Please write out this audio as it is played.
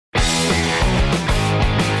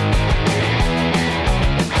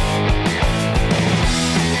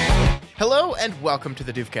and welcome to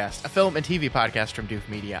the Doofcast, a film and TV podcast from Doof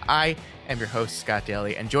Media. I am your host, Scott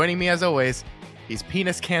Daly, and joining me as always, he's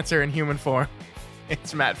penis cancer in human form.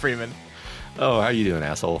 It's Matt Freeman. Oh, how you doing,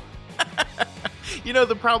 asshole? You know,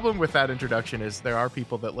 the problem with that introduction is there are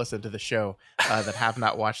people that listen to the show that have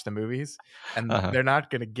not watched the movies, and they're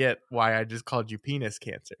not going to get why I just called you penis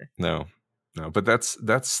cancer. No, but that's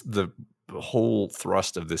the whole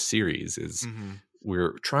thrust of this series is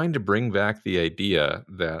we're trying to bring back the idea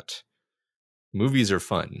that movies are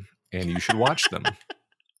fun and you should watch them.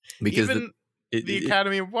 Because even the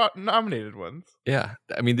Academy nominated ones. Yeah.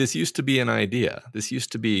 I mean, this used to be an idea. This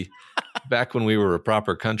used to be back when we were a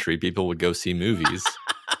proper country, people would go see movies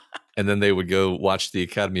and then they would go watch the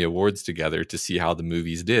Academy Awards together to see how the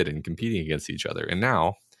movies did and competing against each other. And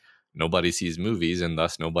now nobody sees movies and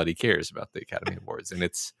thus nobody cares about the Academy Awards. And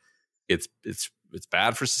it's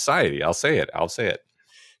bad for society. I'll say it.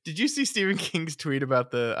 Did you see Stephen King's tweet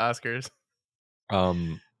about the Oscars?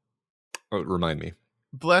 Remind me.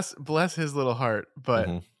 Bless his little heart,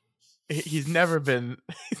 but he's never been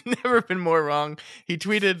more wrong. He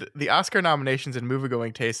tweeted, "The Oscar nominations and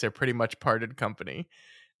moviegoing tastes are pretty much parted company,"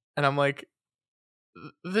 and I'm like,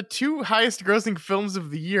 the two highest grossing films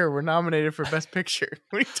of the year were nominated for Best Picture.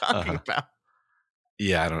 What are you talking about?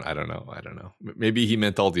 Yeah, I don't know. Maybe he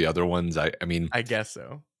meant all the other ones. I mean, I guess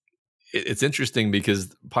so. It's interesting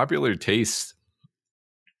because popular taste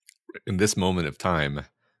in this moment of time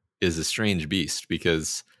is a strange beast,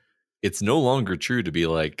 because it's no longer true to be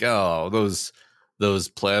like, oh, those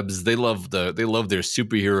plebs, they love their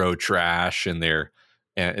superhero trash and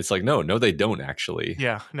it's like, no, they don't actually.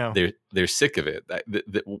 Yeah, no. They're sick of it.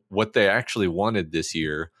 What they actually wanted this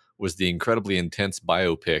year was the incredibly intense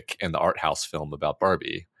biopic and the art house film about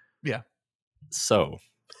Barbie. Yeah. So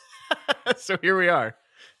here we are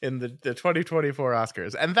in the 2024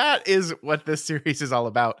 Oscars. And that is what this series is all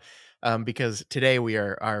about. Because today we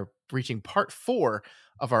are reaching part 4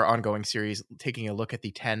 of our ongoing series, taking a look at the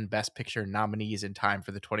 10 Best Picture nominees in time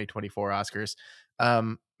for the 2024 Oscars.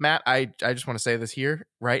 Matt, I just want to say this here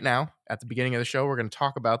right now at the beginning of the show. We're going to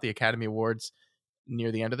talk about the Academy Awards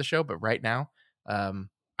near the end of the show, but right now,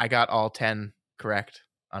 I got all 10 correct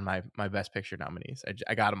on my Best Picture nominees.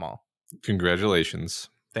 I got them all. Congratulations.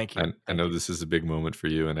 Thank you. I know this is a big moment for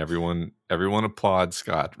you, and everyone applaud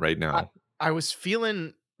Scott right now. I was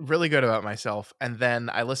feeling really good about myself, and then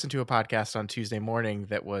I listened to a podcast on Tuesday morning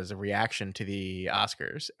that was a reaction to the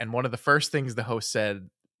Oscars, and one of the first things the host said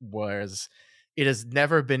was, "It has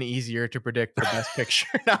never been easier to predict the Best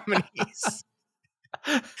Picture nominees."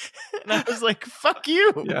 And I was like, fuck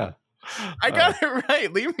you. Yeah, I got it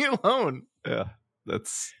right. Leave me alone. Yeah,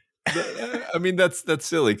 that's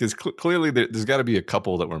silly, because clearly there's got to be a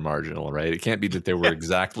couple that were marginal, right? It can't be that there were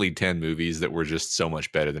exactly 10 movies that were just so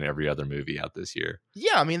much better than every other movie out this year.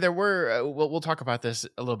 Yeah, I mean, there were, we'll talk about this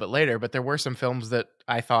a little bit later, but there were some films that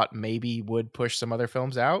I thought maybe would push some other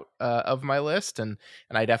films out of my list. And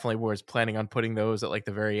I definitely was planning on putting those at like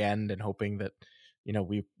the very end and hoping that, you know,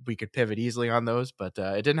 we could pivot easily on those, but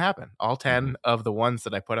it didn't happen. All 10 of the ones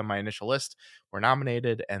that I put on my initial list were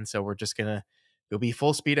nominated. And so we're just going to be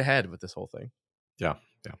full speed ahead with this whole thing. Yeah.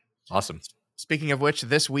 Awesome. Speaking of which,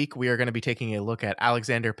 this week we are going to be taking a look at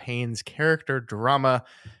Alexander Payne's character drama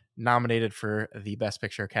nominated for the Best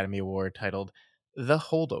Picture Academy Award, titled The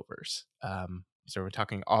Holdovers. So we're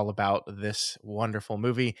talking all about this wonderful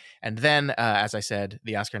movie. And then, as I said,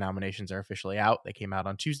 the Oscar nominations are officially out. They came out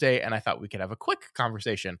on Tuesday, and I thought we could have a quick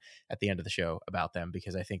conversation at the end of the show about them,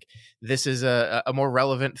 because I think this is a more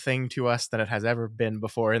relevant thing to us than it has ever been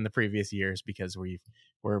before in the previous years, because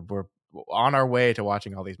we're on our way to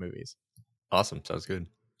watching all these movies. Awesome. Sounds good.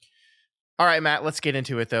 All right, Matt, let's get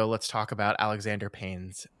into it, though. Let's talk about Alexander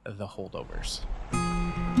Payne's The Holdovers.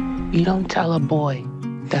 You don't tell a boy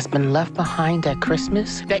that's been left behind at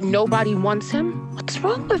Christmas that nobody wants him? What's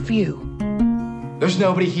wrong with you? There's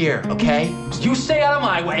nobody here, okay? You stay out of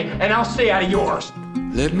my way, and I'll stay out of yours.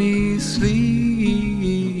 Let me sleep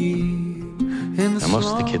in the now, most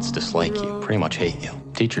of the kids dislike you, pretty much hate you.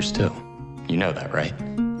 Teachers too. You know that, right?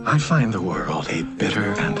 I find the world a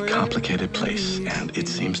bitter and complicated place, and it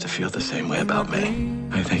seems to feel the same way about me.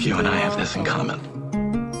 I think you and I have this in common.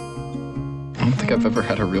 I don't think I've ever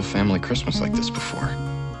had a real family Christmas like this before.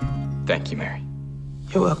 Thank you, Mary.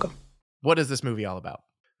 You're welcome. What is this movie all about?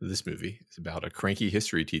 This movie is about a cranky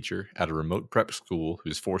history teacher at a remote prep school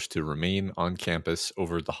who's forced to remain on campus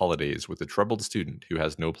over the holidays with a troubled student who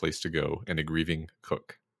has no place to go and a grieving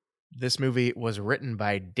cook. This movie was written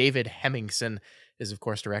by David Hemmingson, is of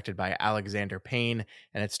course directed by Alexander Payne,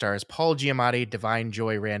 and it stars Paul Giamatti, Divine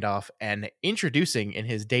Joy Randolph, and introducing in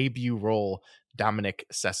his debut role, Dominic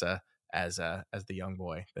Sessa as the young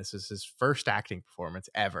boy. This is his first acting performance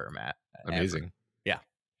ever, Matt. Amazing. Ever. Yeah.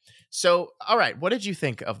 So, all right, what did you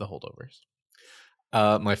think of The Holdovers?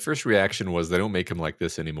 My first reaction was they don't make him like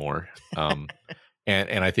this anymore.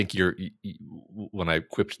 And I think when I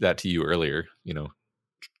quipped that to you earlier,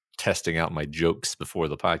 testing out my jokes before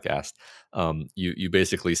the podcast, you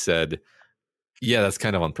basically said, yeah, that's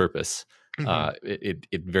kind of on purpose.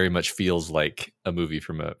 It very much feels like a movie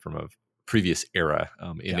from a previous era,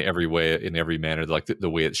 in every way, in every manner, like the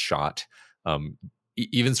way it's shot,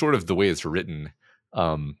 even sort of the way it's written,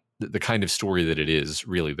 the kind of story that it is,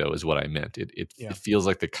 really, though, is what I meant. It feels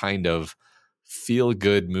like the kind of feel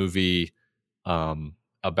good movie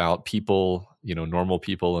about people, normal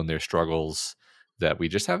people and their struggles that we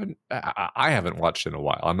just I haven't watched in a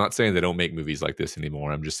while. I'm not saying they don't make movies like this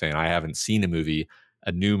anymore. I'm just saying I haven't seen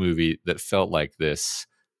a new movie that felt like this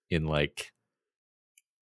in like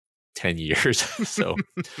 10 years. So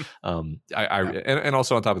and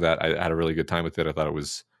also on top of that, I had a really good time with it. I thought it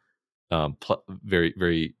was very,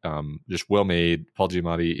 very just well made. Paul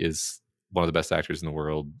Giamatti is one of the best actors in the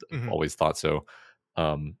world. I've always thought so.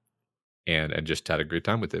 And just had a great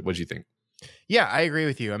time with it. What did you think? Yeah, I agree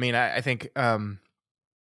with you. I mean, I think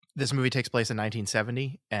this movie takes place in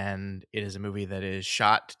 1970, and it is a movie that is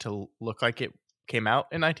shot to look like it came out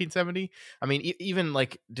in 1970. I mean, even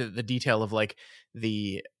like the detail of like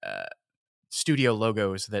the studio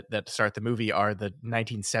logos that start the movie are the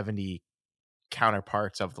 1970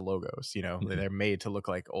 counterparts of the logos. They're made to look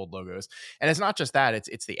like old logos. And it's not just that,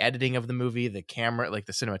 it's the editing of the movie, the camera, like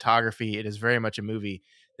the cinematography. It is very much a movie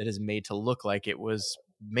that is made to look like it was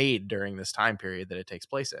made during this time period that it takes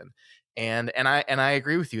place in. And I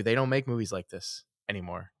agree with you. They don't make movies like this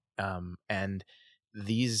anymore. And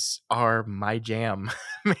these are my jam,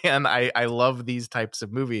 man. I love these types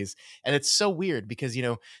of movies. And it's so weird because,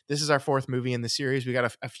 this is our fourth movie in the series. We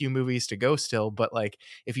got a few movies to go still. But like,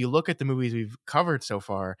 if you look at the movies we've covered so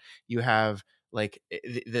far, you have like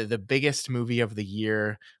the biggest movie of the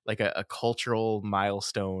year, like a cultural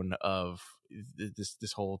milestone of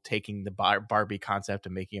this whole taking the Barbie concept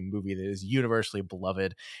and making a movie that is universally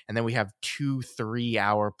beloved. And then we have 2-3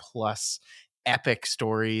 hour plus epic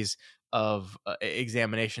stories of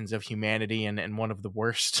examinations of humanity and one of the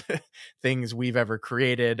worst things we've ever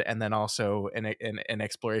created, and then also an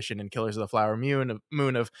exploration in Killers of the Flower Moon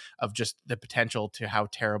of just the potential to how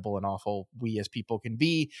terrible and awful we as people can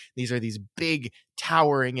be. These are these big,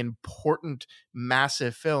 towering, important,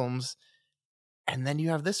 massive films, and then you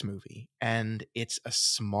have this movie, and it's a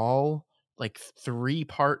small, like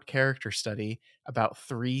 3-part character study about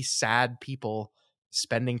 3 sad people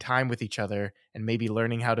spending time with each other and maybe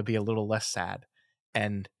learning how to be a little less sad.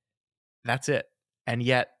 And that's it. And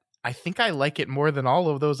yet I think I like it more than all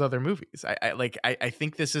of those other movies. I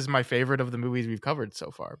think this is my favorite of the movies we've covered so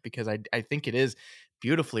far, because I think it is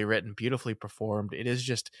beautifully written, beautifully performed. It is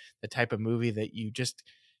just the type of movie that you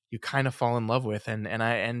kind of fall in love with. And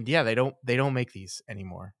they don't make these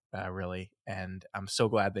anymore, really. And I'm so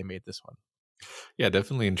glad they made this one. Yeah,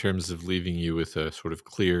 definitely, in terms of leaving you with a sort of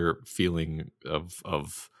clear feeling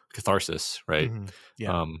of catharsis, right?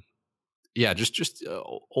 Yeah. Just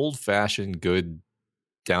old fashioned, good,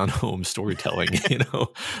 down home storytelling.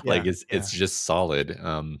 Like it's just solid.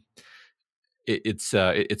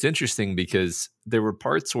 It's interesting because there were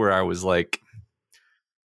parts where I was like,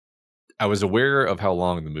 I was aware of how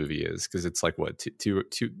long the movie is, because it's like what two.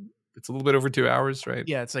 It's a little bit over 2 hours, right?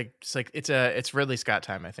 Yeah, it's Ridley Scott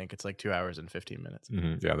time. I think it's like 2 hours and 15 minutes.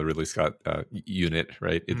 Yeah, the Ridley Scott unit,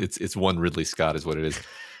 right? It's one Ridley Scott is what it is.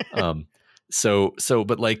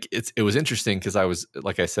 But like it was interesting because I was,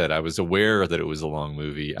 like I said, I was aware that it was a long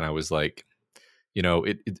movie, and I was like,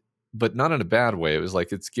 but not in a bad way. It was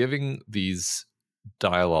like it's giving these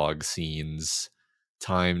dialogue scenes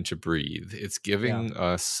time to breathe. It's giving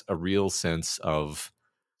us a real sense of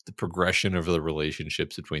the progression of the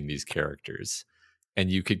relationships between these characters. And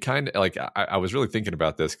you could kind of like, I was really thinking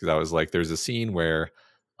about this because I was like, there's a scene where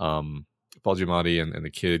Paul Giamatti and the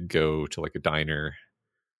kid go to like a diner,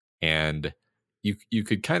 and you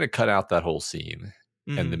could kind of cut out that whole scene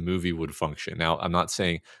and the movie would function. Now, I'm not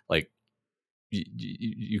saying like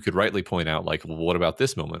you could rightly point out like, well, what about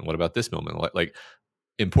this moment? What about this moment? Like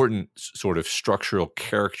important sort of structural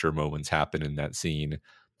character moments happen in that scene,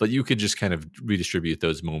 but you could just kind of redistribute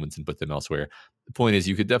those moments and put them elsewhere. The point is,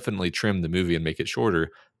 you could definitely trim the movie and make it shorter,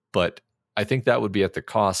 but I think that would be at the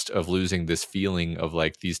cost of losing this feeling of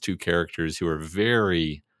like these two characters who are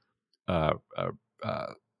very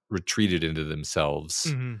retreated into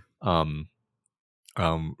themselves,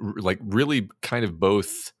 like really kind of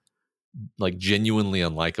both like genuinely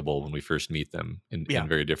unlikable when we first meet them in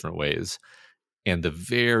very different ways. and the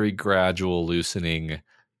very gradual loosening,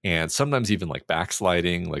 and sometimes even like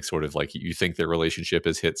backsliding, like sort of like you think their relationship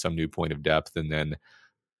has hit some new point of depth, and then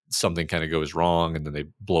something kind of goes wrong, and then they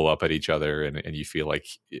blow up at each other, and you feel like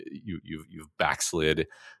you've backslid.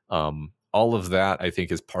 All of that, I think,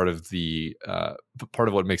 is part of the part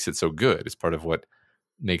of what makes it so good. It's part of what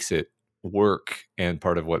makes it work, and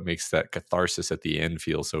part of what makes that catharsis at the end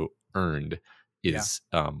feel so earned is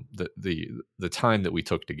the time that we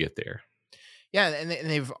took to get there. Yeah, and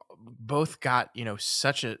they've both got, you know,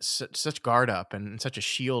 such guard up and such a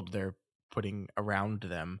shield they're putting around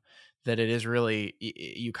them that it is really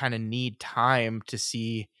you kind of need time to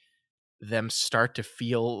see them start to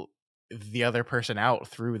feel the other person out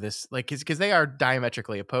through this, like, because they are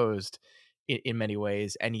diametrically opposed in many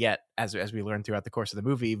ways, and yet as we learn throughout the course of the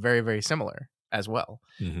movie, very, very similar as well.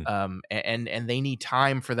 And they need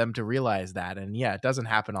time for them to realize that, and yeah, it doesn't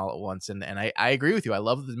happen all at once. And I agree with you. I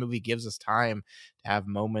love that the movie gives us time to have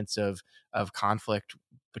moments of conflict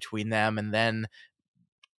between them, and then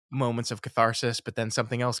moments of catharsis, but then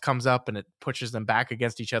something else comes up and it pushes them back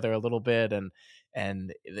against each other a little bit,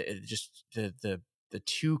 and just the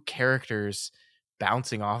two characters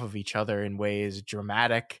bouncing off of each other in ways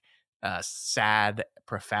dramatic, sad,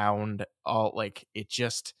 profound, all like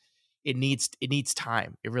it needs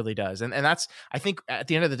time. It really does. And that's, I think at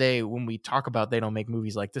the end of the day, when we talk about they don't make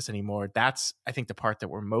movies like this anymore, that's, I think, the part that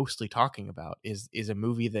we're mostly talking about is a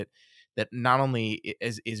movie that not only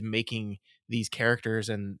is making these characters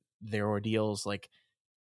and their ordeals, like,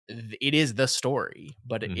 it is the story,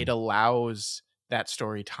 but it allows that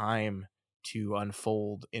story time to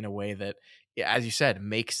unfold in a way that, as you said,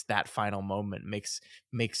 makes that final moment, makes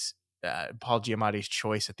Paul Giamatti's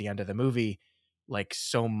choice at the end of the movie like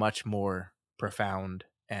so much more profound.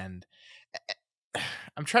 And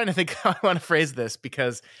I'm trying to think how I want to phrase this,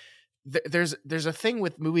 because there's a thing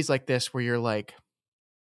with movies like this where you're like,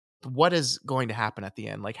 what is going to happen at the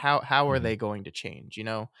end? Like, how are they going to change? You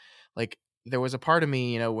know, like, there was a part of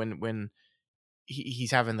me, you know, when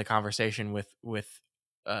he's having the conversation with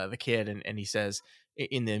the kid, and he says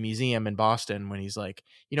in the museum in Boston, when he's like,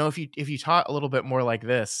 you know, if you taught a little bit more like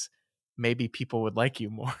this, maybe people would like you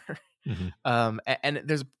more. And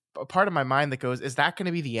there's a part of my mind that goes, is that going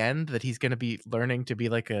to be the end, that he's going to be learning to be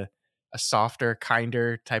like a softer,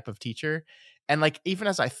 kinder type of teacher? And like, even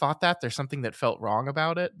as I thought that, there's something that felt wrong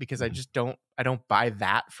about it, because I just don't buy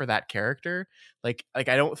that for that character. Like I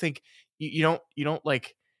don't think you don't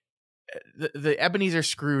like the Ebenezer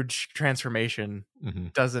Scrooge transformation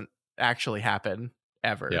doesn't actually happen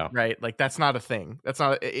ever. Right. Like, that's not a thing. That's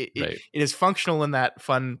not it. It is functional in that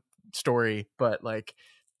fun story, but like,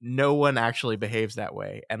 no one actually behaves that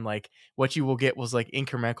way. And like, what you will get was like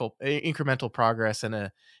incremental progress and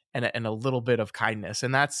a little bit of kindness.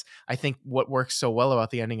 And that's, I think, what works so well about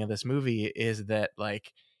the ending of this movie, is that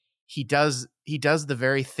like, he does the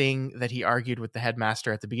very thing that he argued with the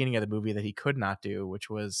headmaster at the beginning of the movie that he could not do, which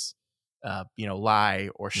was you know, lie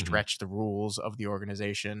or stretch the rules of the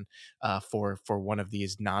organization for one of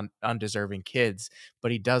these undeserving kids.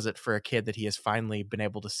 But he does it for a kid that he has finally been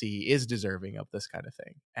able to see is deserving of this kind of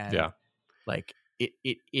thing. And like, it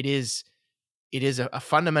is a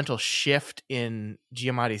fundamental shift in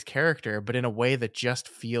Giamatti's character, but in a way that just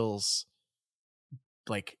feels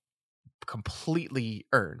like completely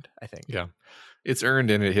earned, I think. Yeah, it's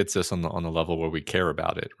earned, and it hits us on the level where we care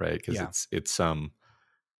about it, right? Because it's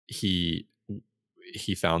he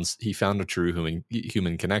found a true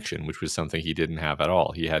human connection, which was something he didn't have at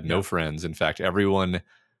all. He had no friends. In fact, everyone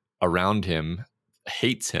around him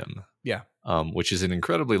hates him. Which is an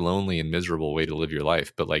incredibly lonely and miserable way to live your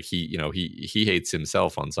life. But like, he hates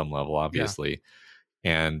himself on some level, obviously.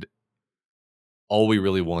 And all we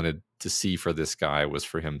really wanted to see for this guy was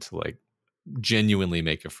for him to like genuinely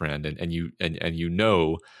make a friend. And you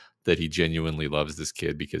know that he genuinely loves this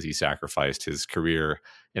kid, because he sacrificed his career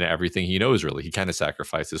and everything he knows, really. He kind of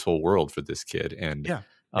sacrificed his whole world for this kid. And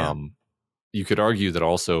you could argue that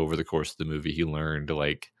also over the course of the movie, he learned,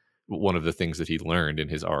 like, one of the things that he learned in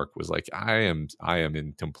his arc was like, I am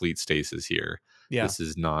in complete stasis here. This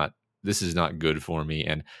is not good for me.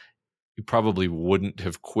 And he probably wouldn't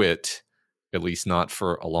have quit, at least not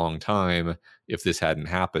for a long time, if this hadn't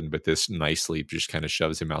happened. But this nicely just kind of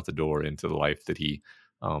shoves him out the door into the life that he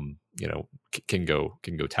can go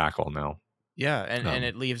tackle now. And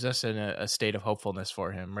it leaves us in a state of hopefulness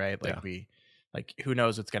for him, right? Like, who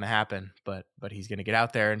knows what's going to happen, but he's going to get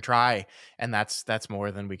out there and try. And that's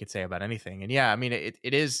more than we could say about anything. And I mean, it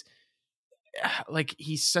is like,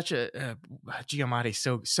 he's such a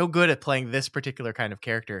Giamatti, so good at playing this particular kind of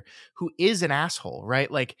character who is an asshole,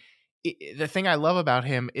 right? Like, the thing I love about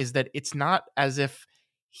him is that it's not as if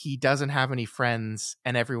he doesn't have any friends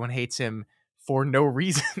and everyone hates him for no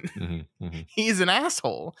reason. Mm-hmm, mm-hmm. He's an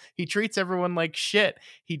asshole. He treats everyone like shit.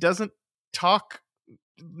 He doesn't talk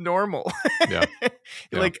normal. Yeah.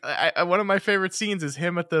 Like one of my favorite scenes is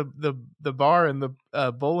him at the bar in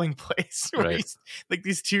the bowling place where Right. he's like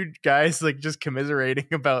these two guys like just commiserating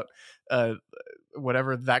about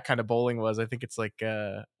whatever that kind of bowling was. I think it's like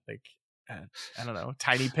I don't know,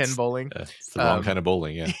 tiny pin bowling. It's the wrong kind of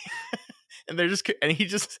bowling. Yeah. And he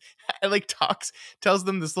just like tells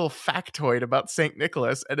them this little factoid about Saint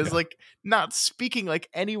Nicholas, and is like not speaking like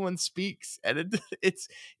anyone speaks, and it's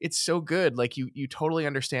so good. Like you totally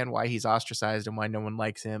understand why he's ostracized and why no one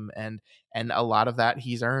likes him, and a lot of that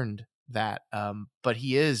he's earned that. But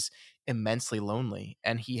he is immensely lonely,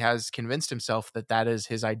 and he has convinced himself that is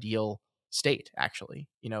his ideal state. Actually,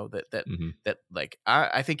 that like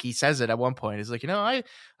I think he says it at one point. Is like,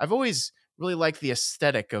 I've always really like the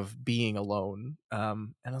aesthetic of being alone.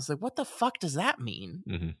 And I was like, what the fuck does that mean?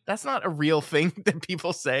 Mm-hmm. That's not a real thing that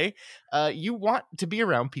people say. You want to be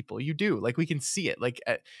around people. You do. Like, we can see it. Like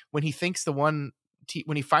when he thinks when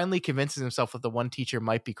he finally convinces himself that the one teacher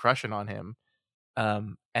might be crushing on him.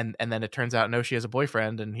 And then it turns out, no, she has a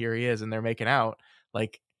boyfriend, and here he is, and they're making out.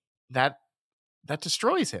 Like that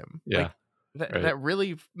destroys him. Yeah. Like, that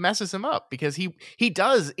really messes him up, because he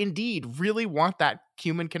does indeed really want that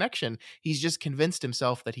human connection. He's just convinced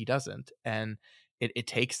himself that he doesn't, and it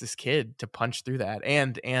takes this kid to punch through that,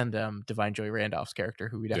 and Divine Joy Randolph's character,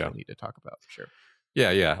 who we definitely need to talk about for sure.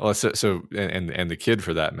 Yeah. Well, so and the kid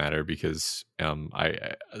for that matter, because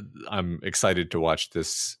I'm excited to watch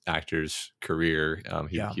this actor's career.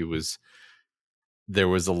 There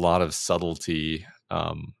was a lot of subtlety,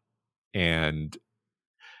 and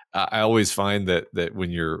I always find that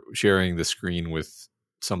when you're sharing the screen with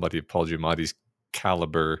somebody of Paul Giamatti's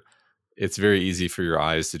caliber, it's very easy for your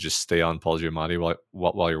eyes to just stay on Paul Giamatti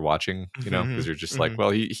while you're watching, because you're just like, well,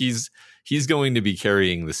 he's going to be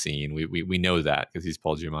carrying the scene. We know that because he's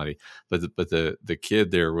Paul Giamatti. But the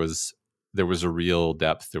kid, there was a real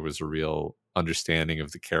depth, there was a real understanding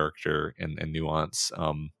of the character and nuance.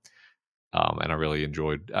 And I really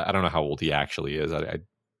enjoyed. I don't know how old he actually is. I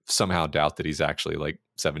somehow doubt that he's actually like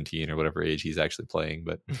 17 or whatever age he's actually playing,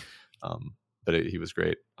 but he was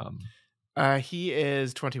great. He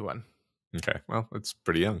is 21. Okay, well, that's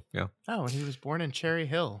pretty young. Yeah. Oh, and he was born in Cherry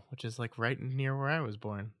Hill, which is like right near where I was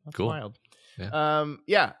born. That's cool. Wild.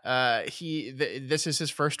 Yeah. This is his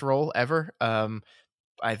first role ever.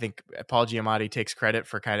 I think Paul Giamatti takes credit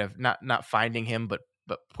for kind of not finding him, but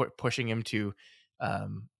pushing him to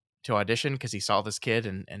audition, because he saw this kid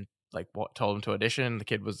and like told him to audition. The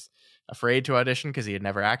kid was afraid to audition because he had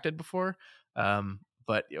never acted before.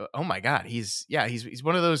 But oh my God, he's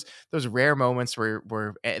one of those rare moments where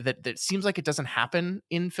that seems like it doesn't happen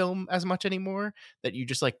in film as much anymore, that you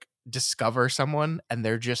just like discover someone and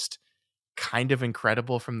they're just kind of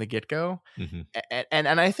incredible from the get-go. Mm-hmm. And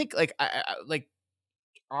I think like I like,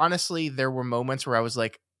 honestly, there were moments where I was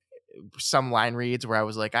like, some line reads where I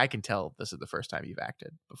was like, I can tell this is the first time you've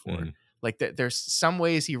acted before. Mm-hmm. Like there's some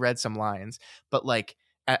ways he read some lines, but like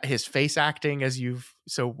his face acting, as you've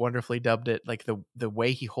so wonderfully dubbed it, like the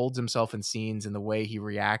way he holds himself in scenes and the way he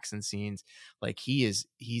reacts in scenes, like he's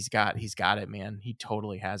got it, man. He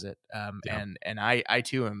totally has it. And I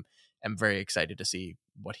too am very excited to see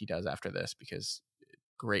what he does after this, because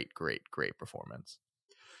great performance.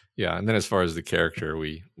 Yeah. And then as far as the character,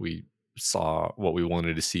 we saw what we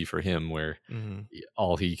wanted to see for him, where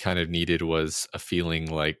all he kind of needed was a feeling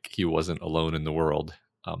like he wasn't alone in the world.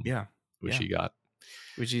 Which he got.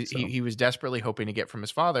 Which he was desperately hoping to get from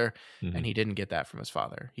his father, and he didn't get that from his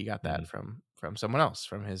father. He got that from someone else,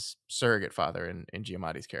 from his surrogate father in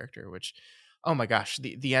Giamatti's character. Which, oh my gosh,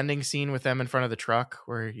 the ending scene with them in front of the truck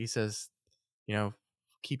where he says,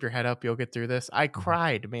 keep your head up, you'll get through this. I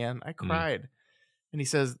cried, man. I cried. And he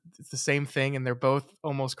says it's the same thing, and they're both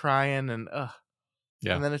almost crying, and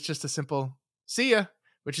and then it's just a simple "see ya,"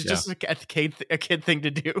 which is just a kid thing to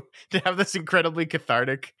do, to have this incredibly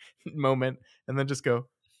cathartic moment, and then just go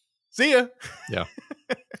 "see ya." Yeah.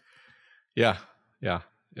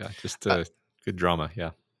 Just good drama.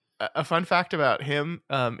 Yeah. A fun fact about him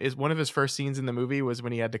is one of his first scenes in the movie was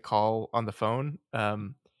when he had to call on the phone,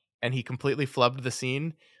 and he completely flubbed the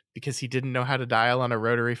scene because he didn't know how to dial on a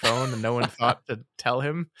rotary phone, and no one thought to tell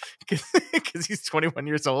him, because he's 21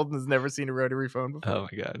 years old and has never seen a rotary phone before. Oh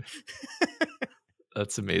my God.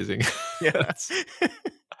 That's amazing. Yeah.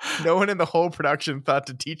 No one in the whole production thought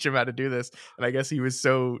to teach him how to do this. And I guess he was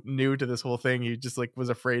so new to this whole thing, he just like was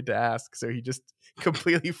afraid to ask. So he just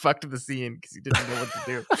completely fucked the scene because he didn't know what to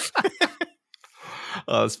do.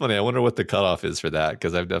 It's funny. I wonder what the cutoff is for that,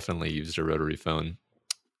 because I've definitely used a rotary phone.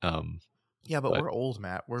 Yeah, but But we're old,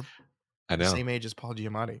 Matt. We're I the know. same age as Paul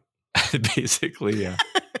Giamatti. Basically, yeah.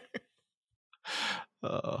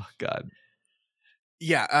 Oh God.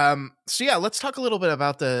 Yeah. So yeah, let's talk a little bit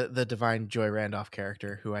about the Divine Joy Randolph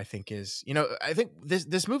character, who I think is, I think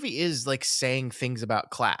this movie is like saying things about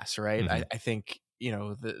class, right? Mhm. I think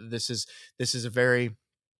this is a very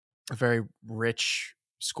rich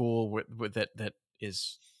school that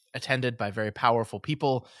is attended by very powerful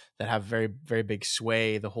people that have very very big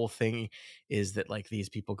sway. The whole thing is that like these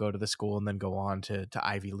people go to the school and then go on to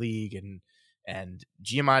Ivy League, and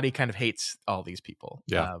Giamatti kind of hates all these people.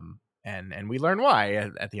 Yeah. And we learn why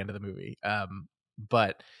at the end of the movie.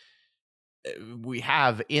 But we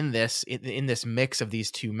have in this mix of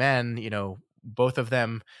these two men, both of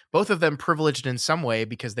them privileged in some way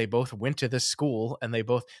because they both went to this school, and they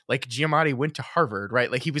both, like, Giamatti went to Harvard,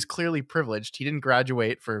 right? Like, he was clearly privileged. He didn't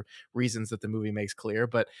graduate for reasons that the movie makes clear,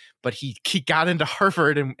 but he got into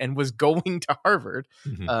Harvard and was going to Harvard.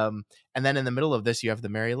 Mhm. And then in the middle of this, you have the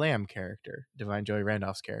Mary Lamb character, Divine Joy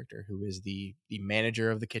Randolph's character, who is the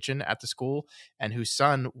manager of the kitchen at the school, and whose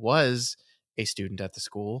son was a student at the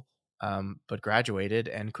school, but graduated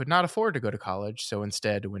and could not afford to go to college, so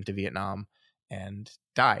instead went to Vietnam and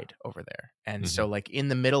died over there. And so, like, in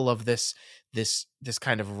the middle of this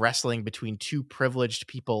kind of wrestling between two privileged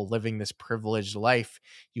people living this privileged life,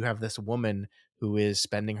 you have this woman who is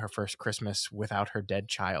spending her first Christmas without her dead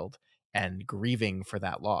child and grieving for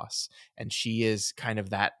that loss. And she is kind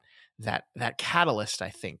of that catalyst, I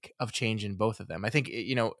think, of change in both of them. I think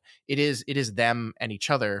it is them and each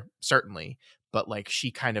other, certainly, but like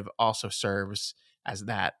she kind of also serves as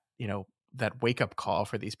that that wake up call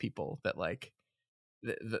for these people, that like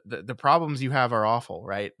the problems you have are awful,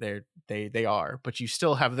 right? They are, but you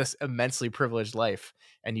still have this immensely privileged life,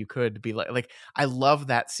 and you could be like I love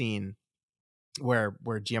that scene where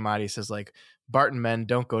Giamatti says, like, Barton men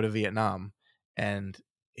don't go to Vietnam, and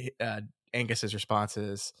Angus's response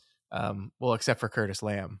is, well, except for Curtis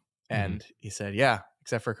Lamb. And he said, yeah,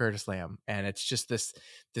 except for Curtis Lamb. And it's just this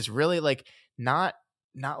really, like, not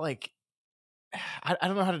like, I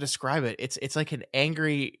don't know how to describe it. It's like an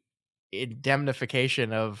angry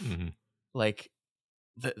indemnification of like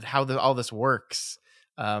how all this works.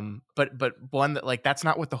 But one that, like, that's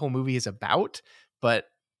not what the whole movie is about, but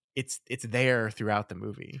it's there throughout the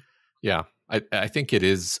movie. Yeah, I think it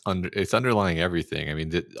is it's underlying everything. I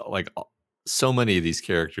mean, so many of these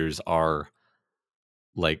characters are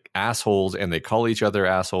like assholes, and they call each other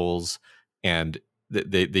assholes, and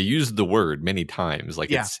they use the word many times. Like,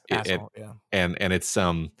 Yeah, it's asshole, yeah. and it's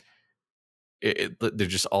they're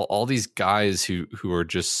just all these guys who are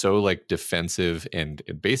just so like defensive and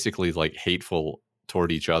basically like hateful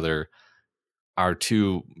toward each other. Our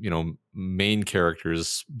two main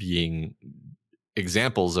characters being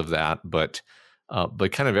examples of that, but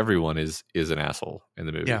kind of everyone is an asshole in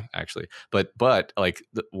the movie, actually. But like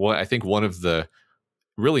what I think one of the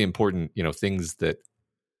really important things that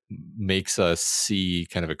makes us see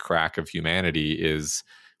kind of a crack of humanity is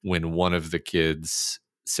when one of the kids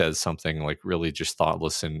says something like really just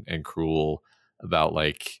thoughtless and cruel about,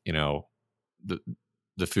 like,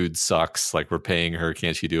 the food sucks, like, we're paying her,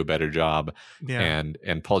 can't she do a better job? And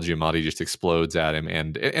Paul Giamatti just explodes at him,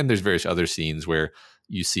 and there's various other scenes where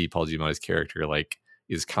you see Paul Giamatti's character, like,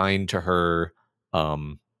 is kind to her,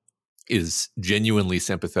 is genuinely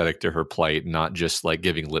sympathetic to her plight, not just like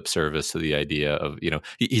giving lip service to the idea of,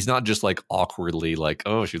 he's not just like awkwardly like,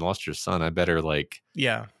 oh, she lost her son, I better like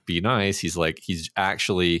be nice. He's like, he's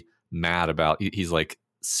actually mad about, he's like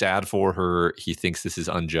sad for her. He thinks this is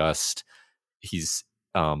unjust. He's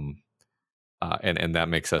and that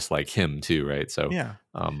makes us like him too, right? So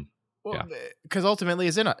well, because ultimately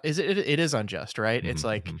it is unjust, right? It's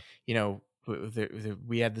like,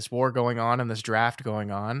 we had this war going on and this draft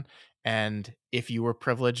going on, and if you were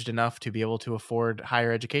privileged enough to be able to afford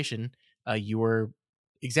higher education, you were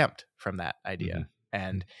exempt from that idea.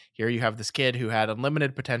 And here you have this kid who had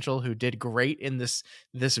unlimited potential, who did great in this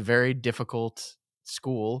very difficult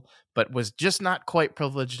school, but was just not quite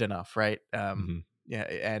privileged enough, right? Yeah,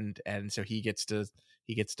 and so he gets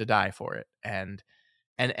to die for it. And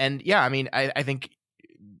yeah, I mean, I think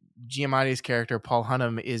Giamatti's character, Paul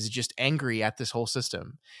Hunnam, is just angry at this whole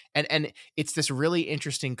system. And it's this really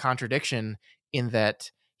interesting contradiction in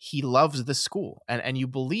that he loves the school, and you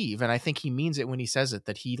believe, and I think he means it when he says it,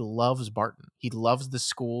 that he loves Barton. He loves the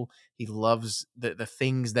school. He loves the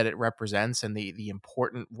things that it represents and the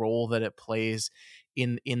important role that it plays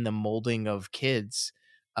in the molding of kids.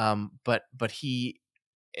 But he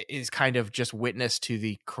is kind of just witness to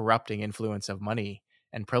the corrupting influence of money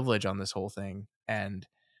and privilege on this whole thing. And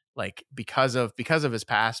like because of his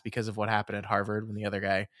past, because of what happened at Harvard when the other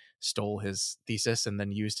guy stole his thesis and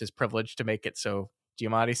then used his privilege to make it so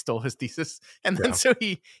Giamatti stole his thesis, and then Yeah. so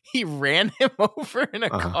he ran him over in a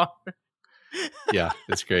Uh-huh. car. Yeah,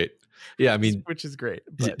 it's great. Yeah, I mean, which is great.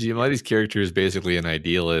 But Giamatti's character is basically an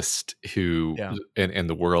idealist who, Yeah. and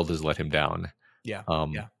the world has let him down. yeah,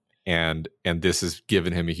 Um, and this has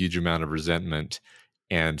given him a huge amount of resentment,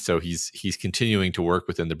 and so he's continuing to work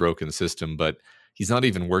within the broken system, but he's not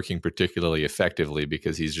even working particularly effectively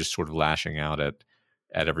because he's just sort of lashing out at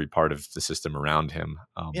every part of the system around him.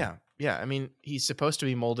 Yeah. I mean, he's supposed to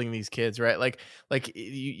be molding these kids, right? Like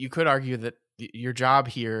you could argue that your job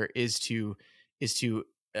here is to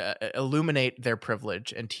illuminate their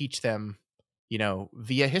privilege and teach them,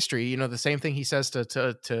 via history. The same thing he says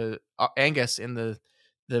to Angus in the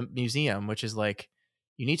museum, which is like,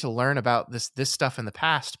 you need to learn about this stuff in the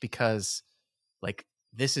past because, like,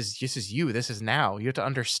 this is you. This is now. You have to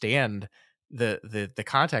understand the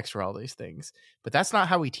context for all these things. But that's not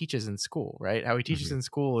how he teaches in school, right? How he teaches in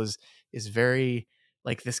school is very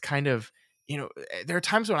like this kind of, there are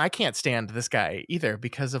times when I can't stand this guy either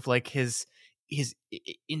because of like his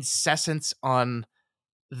incessance on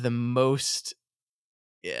the most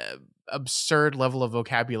absurd level of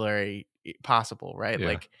vocabulary possible, right? Yeah.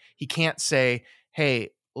 Like, he can't say, "Hey,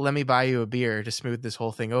 let me buy you a beer to smooth this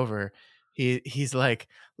whole thing over." He's like,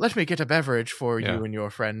 "Let me get a beverage for Yeah. you and your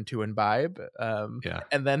friend to imbibe," Yeah.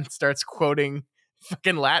 and then starts quoting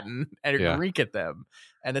fucking Latin and Yeah. Greek at them,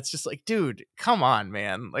 and it's just like, dude, come on,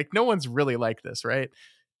 man! Like, no one's really like this, right?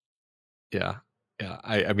 Yeah.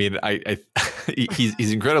 I mean,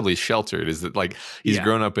 he's incredibly sheltered. Is that like he's Yeah.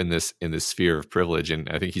 grown up in this sphere of privilege, and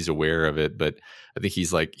I think he's aware of it. But I think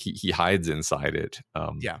he's like he hides inside it.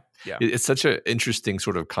 Yeah. It's such an interesting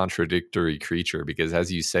sort of contradictory creature because,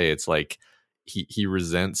 as you say, it's like he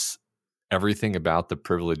resents everything about the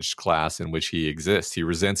privileged class in which he exists. He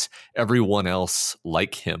resents everyone else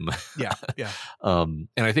like him. Yeah. And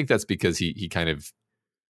I think that's because he kind of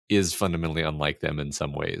is fundamentally unlike them in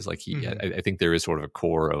some ways. Like I think there is sort of a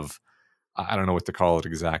core of, I don't know what to call it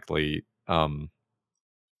exactly,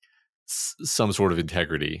 some sort of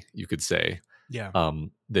integrity, you could say, Yeah.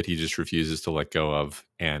 that he just refuses to let go of,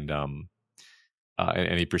 and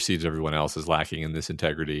he perceives everyone else as lacking in this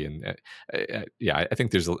integrity. And I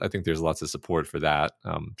think there's lots of support for that.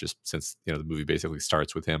 Just since the movie basically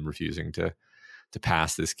starts with him refusing to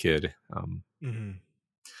pass this kid.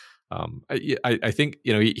 I think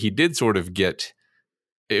he did sort of get.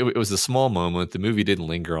 It was a small moment. The movie didn't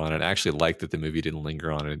linger on it. I actually liked that the movie didn't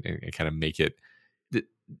linger on it and kind of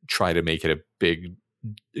try to make it a big,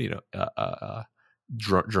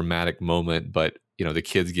 dramatic moment. But the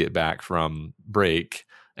kids get back from break,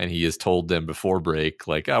 and he has told them before break,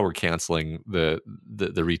 like, "Oh, we're canceling the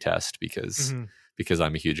retest because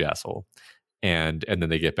I'm a huge asshole." And then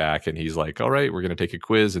they get back, and he's like, "All right, we're going to take a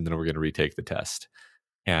quiz, and then we're going to retake the test."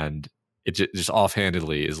 And it just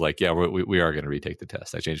offhandedly is like, "Yeah, we are going to retake the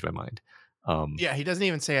test. I changed my mind." Yeah, he doesn't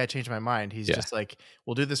even say I changed my mind. He's just like,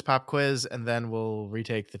 "We'll do this pop quiz and then we'll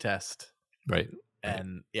retake the test." Right.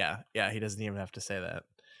 And yeah, he doesn't even have to say that.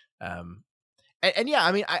 And yeah,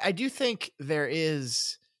 I mean, I do think there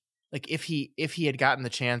is, like, if he had gotten the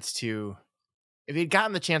chance to,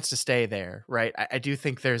 stay there, right? I do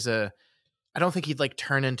think I don't think he'd like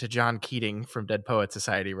turn into John Keating from Dead Poet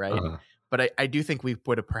Society, right? But I do think we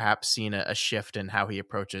would have perhaps seen a shift in how he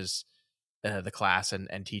approaches the class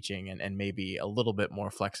and teaching, and maybe a little bit more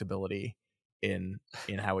flexibility in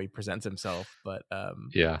how he presents himself. But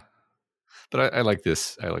but I like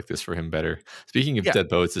this. I like this for him better. Speaking of Dead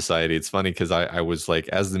Poet Society, it's funny because I was like,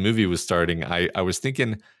 as the movie was starting, I was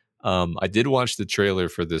thinking, I did watch the trailer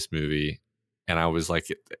for this movie, and I was like,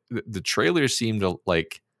 the trailer seemed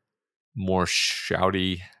like more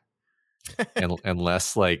shouty and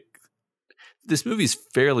less like. This movie's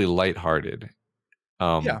fairly lighthearted.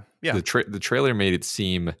 The trailer made it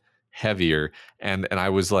seem heavier, and I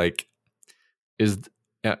was like, is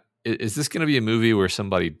this going to be a movie where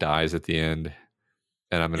somebody dies at the end,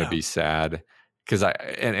 and I'm going to be sad? Because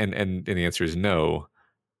and the answer is no.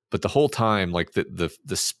 But the whole time, like the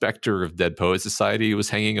specter of Dead Poet Society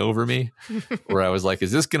was hanging over me, where I was like,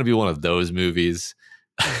 is this going to be one of those movies?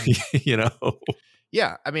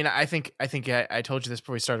 Yeah, I mean, I think I told you this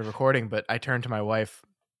before we started recording, but I turned to my wife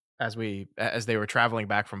as they were traveling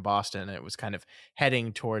back from Boston, and it was kind of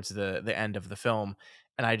heading towards the end of the film,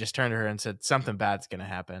 and I just turned to her and said, something bad's going to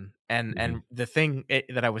happen. And the thing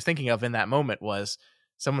that I was thinking of in that moment was,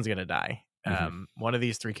 someone's going to die. One of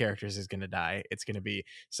these three characters is going to die. It's going to be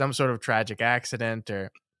some sort of tragic accident,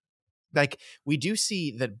 or like, we do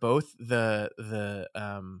see that both the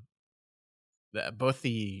both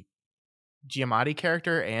the Giamatti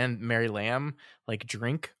character and Mary Lamb like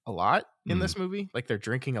drink a lot in this movie. Like they're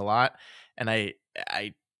drinking a lot, and I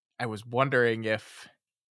was wondering if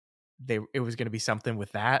it was going to be something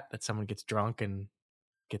with that someone gets drunk and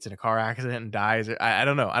gets in a car accident and dies. I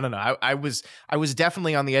don't know. I was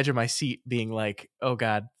definitely on the edge of my seat, being like, oh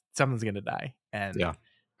God, someone's going to die. And Yeah.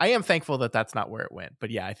 I am thankful that that's not where it went. But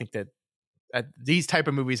yeah, I think that these type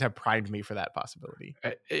of movies have primed me for that possibility.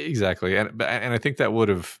 Exactly. And I think that would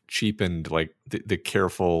have cheapened like the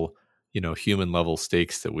careful, human level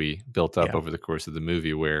stakes that we built up over the course of the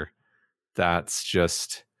movie, where that's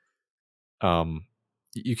just,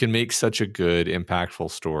 you can make such a good,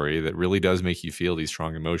 impactful story that really does make you feel these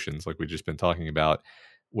strong emotions, like we've just been talking about,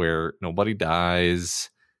 where nobody dies,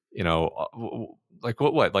 like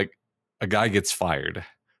what, like a guy gets fired.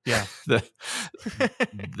 Yeah.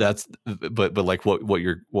 That's but like what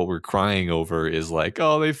we're crying over is like,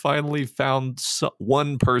 oh, they finally found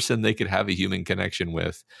one person they could have a human connection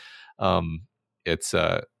with. It's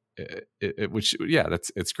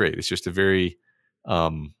it's great. It's just a very,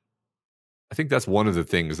 I think that's one of the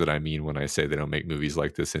things that I mean when I say they don't make movies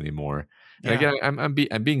like this anymore. And again, I'm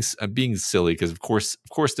being silly, because of course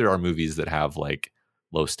there are movies that have like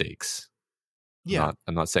low stakes. Yeah.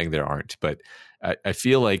 I'm not saying there aren't, but I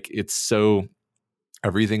feel like it's so,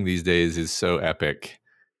 everything these days is so epic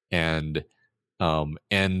and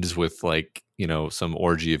ends with like, some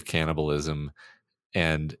orgy of cannibalism,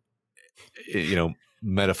 and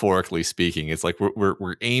metaphorically speaking, it's like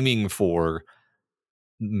we're aiming for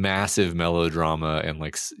massive melodrama and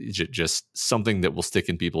like just something that will stick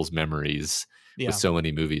in people's memories with so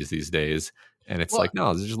many movies these days. And it's like,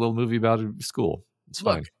 no, this is just a little movie about a school. It's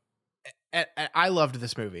fine. And I loved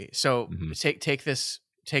this movie. So take this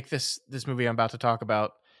movie I'm about to talk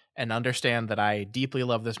about and understand that I deeply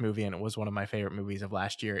love this movie, and it was one of my favorite movies of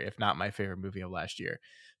last year, if not my favorite movie of last year.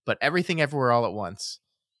 But Everything Everywhere All at Once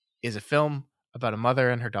is a film about a mother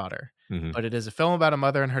and her daughter. But it is a film about a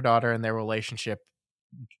mother and her daughter and their relationship,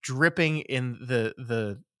 dripping in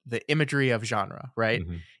the imagery of genre, right?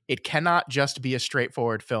 It cannot just be a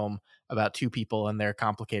straightforward film about two people and their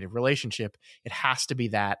complicated relationship. It has to be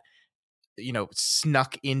that,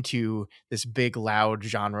 snuck into this big, loud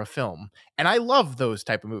genre film. And I love those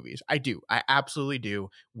type of movies. I do. I absolutely do.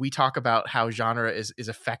 We talk about how genre is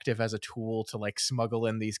effective as a tool to like smuggle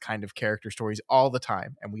in these kind of character stories all the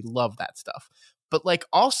time. And we love that stuff. But like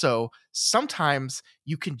also sometimes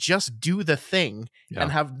you can just do the thing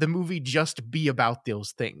and have the movie just be about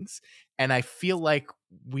those things. And I feel like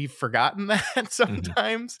we've forgotten that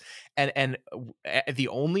sometimes. And the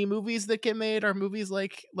only movies that get made are movies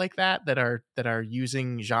like that are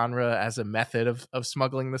using genre as a method of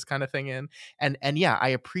smuggling this kind of thing in. And yeah, I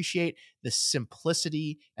appreciate the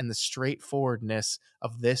simplicity and the straightforwardness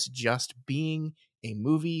of this just being a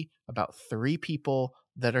movie about three people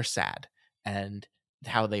that are sad and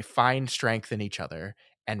how they find strength in each other.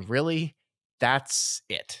 And really, that's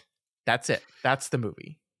it. That's the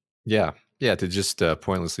movie. Yeah. Yeah. To just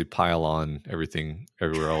pointlessly pile on Everything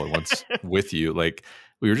Everywhere All at Once with you. Like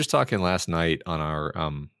we were just talking last night on our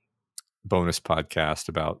bonus podcast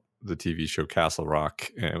about the TV show Castle Rock.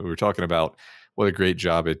 And we were talking about what a great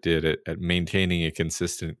job it did at maintaining a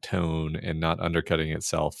consistent tone and not undercutting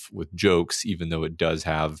itself with jokes, even though it does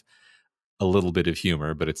have a little bit of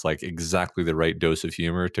humor, but it's like exactly the right dose of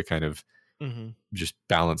humor to kind of just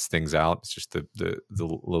balance things out. It's just the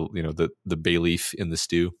little, the bay leaf in the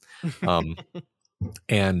stew.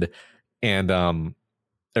 And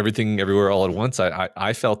Everything Everywhere All at Once,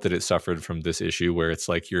 I felt that it suffered from this issue where it's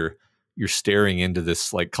like you're staring into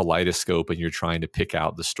this like kaleidoscope and you're trying to pick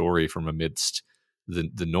out the story from amidst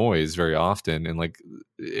the noise very often. And like,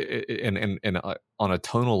 and on a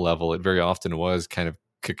tonal level, it very often was kind of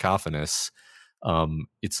cacophonous.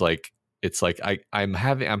 It's like I'm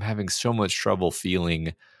having so much trouble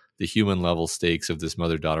feeling the human level stakes of this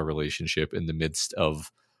mother-daughter relationship in the midst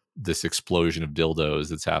of this explosion of dildos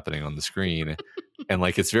that's happening on the screen. And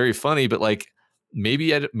like it's very funny, but like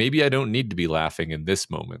maybe I don't need to be laughing in this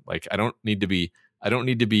moment. Like I don't need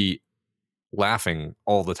to be laughing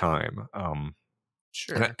all the time.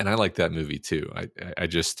 Sure. And I like that movie too.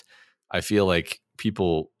 I feel like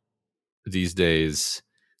people these days,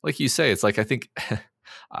 like you say, it's like, I think,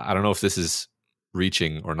 I don't know if this is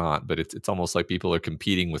reaching or not, but it's almost like people are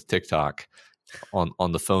competing with TikTok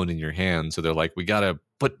on the phone in your hand. So they're like, we got to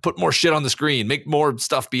put more shit on the screen, make more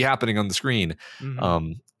stuff be happening on the screen.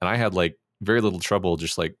 And I had like very little trouble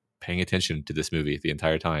just like paying attention to this movie the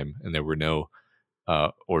entire time. And there were no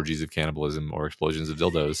orgies of cannibalism or explosions of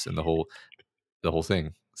dildos and the whole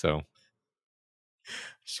thing. So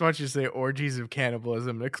Just want you to say orgies of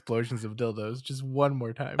cannibalism and explosions of dildos just one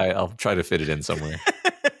more time. I'll try to fit it in somewhere.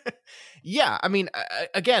 Yeah, I mean,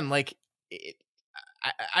 again, like,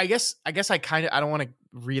 I guess I don't want to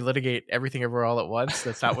relitigate everything ever all at once.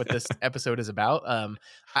 That's not what this episode is about.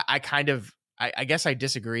 I guess I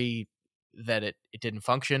disagree that it didn't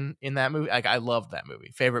function in that movie. Like, I loved that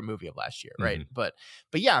movie, favorite movie of last year, right? But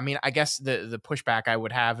yeah, I mean, I guess the pushback I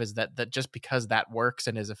would have is that just because that works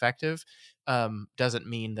and is effective, doesn't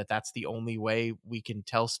mean that that's the only way we can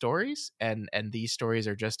tell stories, and these stories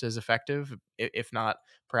are just as effective, if not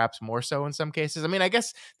perhaps more so in some cases. I mean, I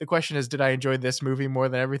guess the question is, did I enjoy this movie more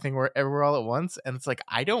than everything ever all at once? And it's like,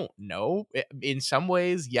 I don't know. In some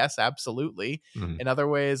ways, yes, absolutely. In other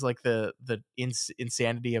ways, like the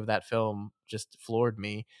insanity of that film just floored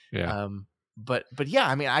me. Yeah. But yeah,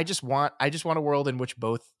 I mean, I just want a world in which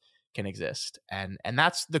both can exist, and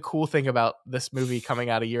that's the cool thing about this movie coming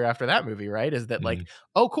out a year after that movie, right? Is that like,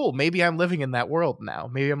 oh cool, maybe I'm living in that world now.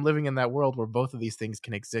 Maybe I'm living in that world where both of these things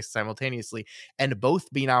can exist simultaneously and both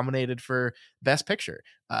be nominated for Best Picture.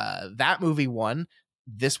 That movie won.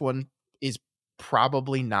 This one is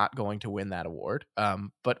probably not going to win that award.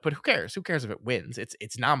 But who cares? Who cares if it wins?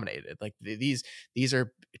 It's nominated. Like, these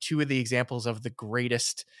are two of the examples of the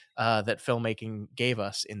greatest that filmmaking gave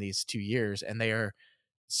us in these 2 years, and they are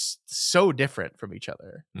so different from each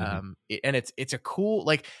other. And it's a cool,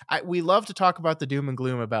 like, we love to talk about the doom and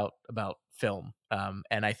gloom about film,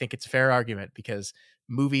 and I think it's a fair argument, because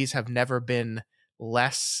movies have never been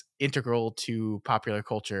less integral to popular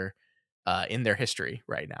culture in their history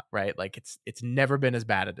right now, right? Like, it's never been as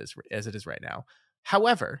bad as it is right now.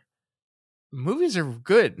 However, movies are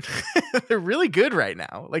good. They're really good right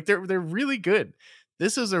now. Like, they're really good.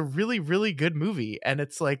 This is a really, really good movie, and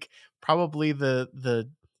it's like probably the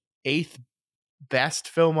 8th best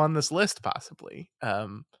film on this list, possibly.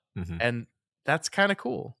 And that's kind of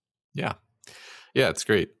cool. Yeah, it's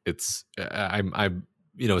great. It's I'm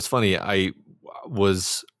it's funny. I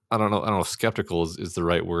don't know if skeptical is the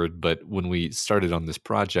right word, but when we started on this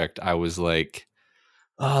project, I was like,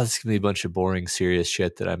 oh, this is gonna be a bunch of boring, serious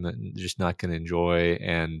shit that I'm just not gonna enjoy,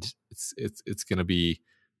 and it's gonna be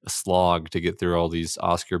a slog to get through all these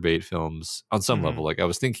Oscar bait films on some level. Like, I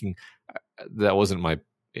was thinking, that wasn't my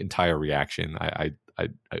entire reaction. I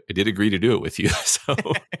did agree to do it with you. So,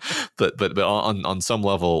 but on some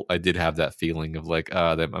level, I did have that feeling of like,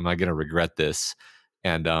 am I going to regret this?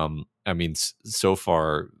 And I mean, so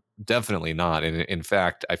far, definitely not. And in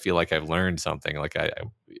fact, I feel like I've learned something. Like,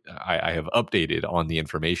 I have updated on the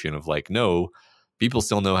information of like, no, people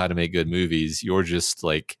still know how to make good movies. You're just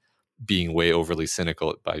like being way overly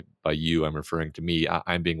cynical. By you, I'm referring to me.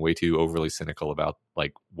 I'm being way too overly cynical about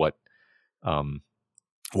like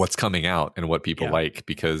what's coming out and what people like,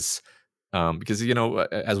 because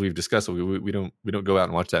as we've discussed, we don't go out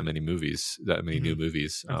and watch that many new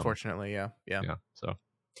movies, Unfortunately. Yeah. So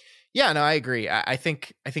yeah, no, I agree. I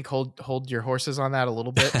think hold your horses on that a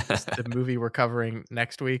little bit. The movie we're covering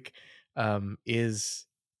next week is,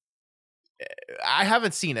 I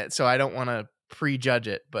haven't seen it, so I don't want to prejudge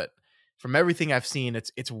it, but from everything I've seen,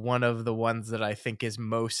 it's one of the ones that I think is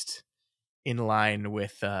most in line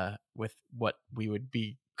with what we would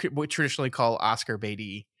traditionally call Oscar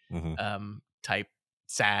baity type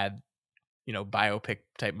sad, biopic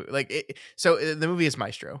type movie. Like, so the movie is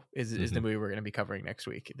Maestro is the movie we're going to be covering next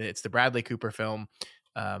week. It's the Bradley Cooper film.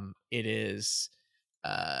 It is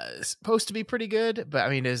supposed to be pretty good, but I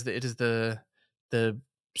mean, it is the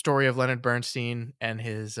story of Leonard Bernstein and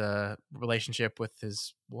his relationship with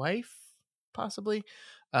his wife, possibly.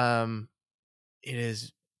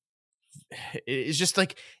 It's just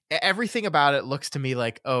like, everything about it looks to me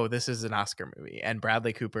like, oh, this is an Oscar movie, and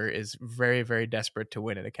Bradley Cooper is very, very desperate to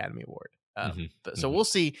win an Academy Award. So we'll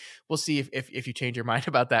see if you change your mind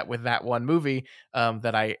about that with that one movie.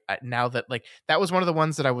 That now that, like, that was one of the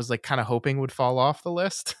ones that I was like kind of hoping would fall off the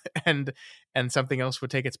list and something else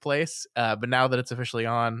would take its place. But now that it's officially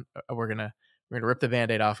on, we're gonna rip the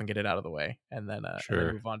Band-Aid off and get it out of the way, and then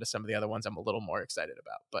move on to some of the other ones I'm a little more excited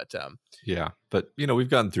about. But but we've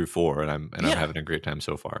gotten through 4, and I'm having a great time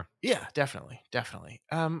so far. Yeah, definitely.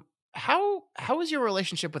 How is your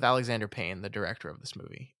relationship with Alexander Payne, the director of this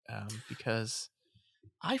movie? Because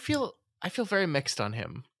I feel very mixed on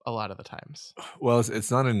him a lot of the times. Well,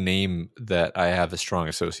 it's not a name that I have a strong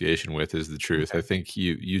association with, is the truth. Okay. I think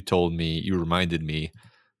you reminded me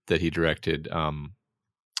that he directed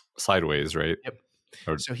Sideways, right? Yep.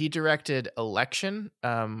 So he directed Election,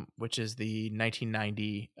 which is the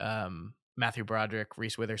 1990 Matthew Broderick,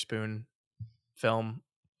 Reese Witherspoon film.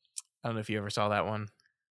 I don't know if you ever saw that one.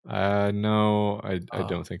 No, I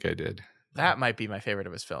don't think I did. That might be my favorite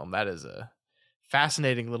of his film. That is a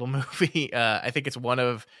fascinating little movie. I think it's one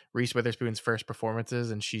of Reese Witherspoon's first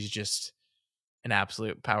performances, and she's just an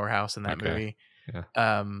absolute powerhouse in that movie. Yeah.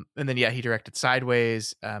 And then he directed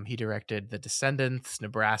Sideways. He directed The Descendants,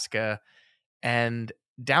 Nebraska, and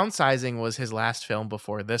Downsizing was his last film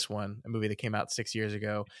before this one, a movie that came out 6 years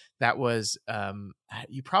ago. That was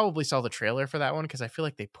you probably saw the trailer for that one, because I feel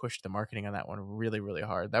like they pushed the marketing on that one really, really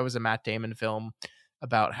hard. That was a Matt Damon film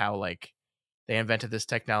about how like they invented this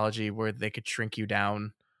technology where they could shrink you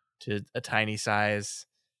down to a tiny size,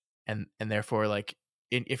 and therefore like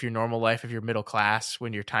if your normal life, if you're middle class,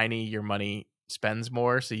 when you're tiny, your money spends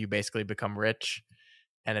more, so you basically become rich.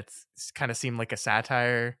 And it's kind of seemed like a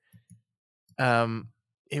satire.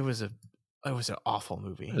 It was an awful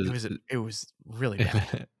movie. It was really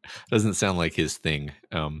bad. Doesn't sound like his thing.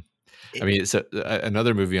 I mean, it's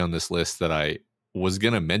another movie on this list that I was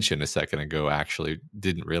going to mention a second ago. Actually,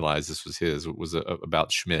 didn't realize this was his. It was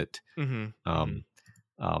about Schmidt. The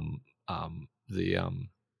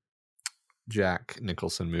Jack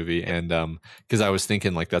Nicholson movie, and because I was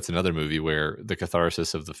thinking like that's another movie where the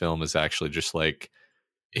catharsis of the film is actually just like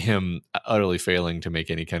him utterly failing to make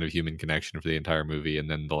any kind of human connection for the entire movie, and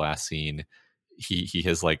then the last scene he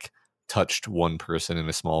has like touched one person in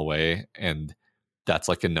a small way, and that's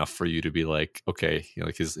like enough for you to be like, okay, you know,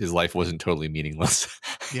 like his life wasn't totally meaningless.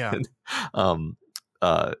 Yeah. And,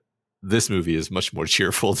 this movie is much more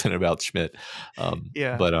cheerful than about Schmidt.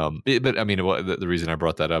 But I mean, the reason I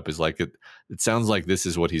brought that up is like it sounds like this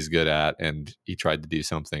is what he's good at, and he tried to do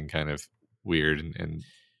something kind of weird and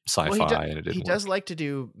sci-fi, and it didn't. He does like to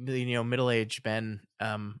do, you know, middle-aged men,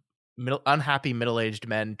 unhappy middle-aged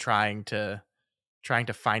men trying to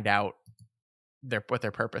find out what their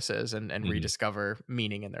purpose is and rediscover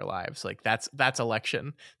meaning in their lives. Like that's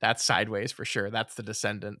Election, that's Sideways for sure, that's The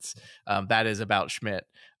Descendants, that is about Schmidt.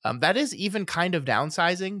 That is even kind of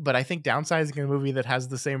Downsizing, but I think Downsizing is a movie that has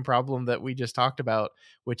the same problem that we just talked about,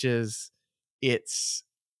 which is it's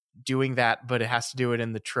doing that, but it has to do it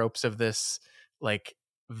in the tropes of this like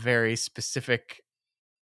very specific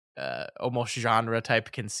almost genre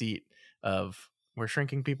type conceit of we're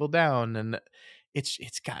shrinking people down. And I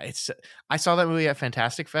saw that movie at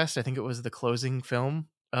Fantastic Fest. I think it was the closing film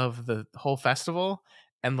of the whole festival,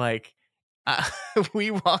 and like we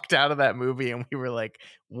walked out of that movie and we were like,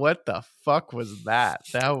 what the fuck was that?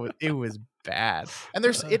 It was bad. And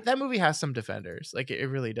that movie has some defenders, like it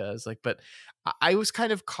really does. Like, but I was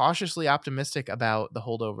kind of cautiously optimistic about The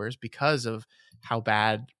Holdovers because of how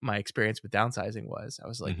bad my experience with Downsizing was. I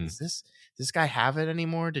was like, does this guy have it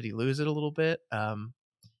anymore? Did he lose it a little bit?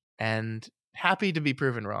 And happy to be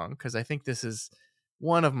proven wrong, because I think this is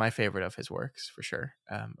one of my favorite of his works for sure.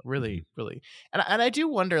 Really. And I do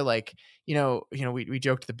wonder, like, you know, we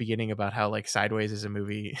joked at the beginning about how like Sideways is a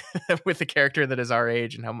movie with a character that is our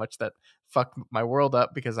age, and how much that fucked my world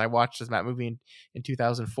up, because I watched that movie in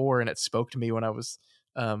 2004, and it spoke to me when I was,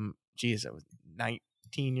 I was 19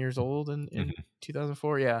 years old in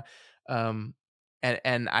 2004. Yeah.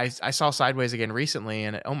 And I saw Sideways again recently,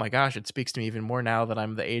 and oh my gosh, it speaks to me even more now that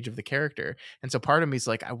I'm the age of the character. And so part of me is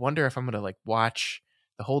like, I wonder if I'm going to like watch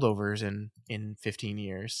The Holdovers in 15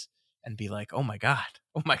 years and be like, oh my God,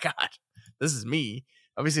 this is me.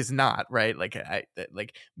 Obviously it's not, right? Like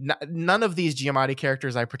none of these Giamatti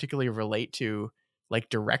characters I particularly relate to like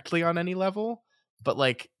directly on any level, but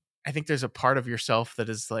like, I think there's a part of yourself that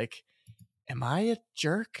is like, am I a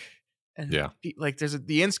jerk? And like there's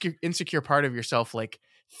the insecure part of yourself like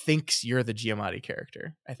thinks you're the Giamatti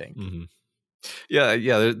character, I think. Yeah,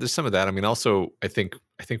 there's some of that. I mean, also I think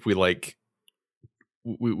we love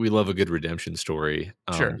a good redemption story.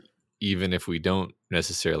 Sure. Even if we don't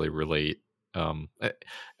necessarily relate. I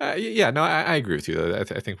agree with you. I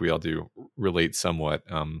think we all do relate somewhat.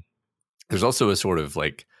 There's also a sort of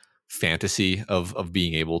like fantasy of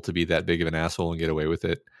being able to be that big of an asshole and get away with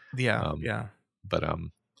it. But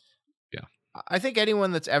I think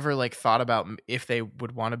anyone that's ever like thought about if they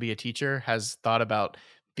would want to be a teacher has thought about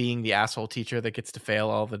being the asshole teacher that gets to fail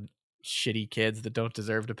all the shitty kids that don't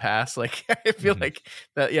deserve to pass. Like I feel like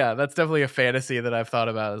that. Yeah, that's definitely a fantasy that I've thought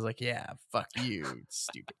about. Is like, yeah, fuck you,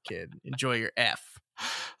 stupid kid. Enjoy your F.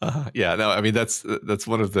 I mean that's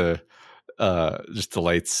one of the just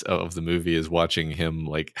delights of the movie is watching him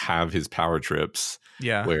like have his power trips.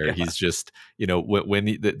 He's just, you know,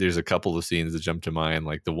 when there's a couple of scenes that jump to mind,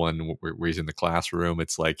 like the one where he's in the classroom.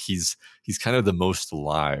 It's like he's kind of the most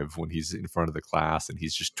alive when he's in front of the class and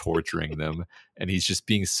he's just torturing them, and he's just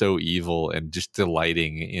being so evil and just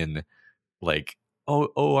delighting in like,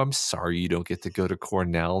 oh, I'm sorry you don't get to go to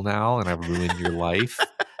Cornell now, and I've ruined your life.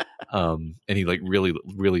 And he like really,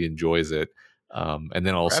 really enjoys it. And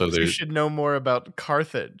then also Perhaps you there's should know more about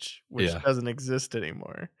Carthage, which Yeah. doesn't exist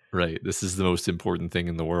anymore. right. This is the most important thing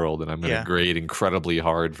in the world, and I'm going to Yeah. grade incredibly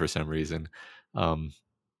hard for some reason. And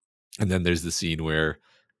then there's the scene where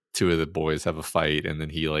two of the boys have a fight, and then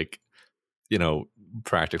he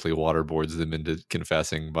practically waterboards them into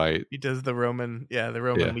confessing by He does the Roman Yeah.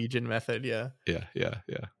 Legion method. Yeah. yeah.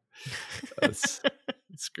 That's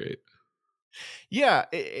it's great. Yeah,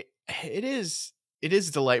 it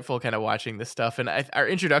is delightful kind of watching this stuff. And our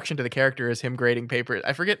introduction to the character is him grading papers.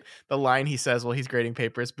 I forget the line he says while he's grading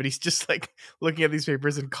papers, but he's just like looking at these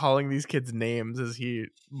papers and calling these kids names as he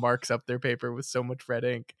marks up their paper with so much red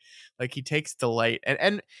ink. Like he takes delight,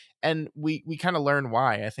 and we kind of learn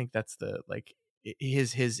why. I think that's the like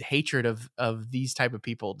his hatred of these type of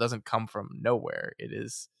people doesn't come from nowhere. It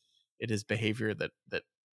is behavior that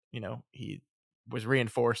he was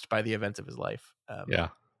reinforced by the events of his life. Yeah.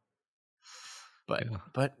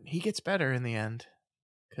 But he gets better in the end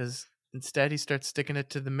because instead he starts sticking it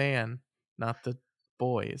to the man, not the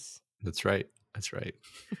boys. That's right.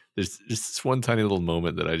 There's just this one tiny little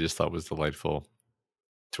moment that I just thought was delightful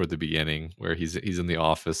toward the beginning, where he's in the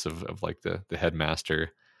office of like the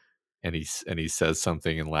headmaster, and he says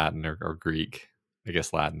something in Latin or Greek, I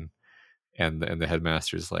guess Latin, and the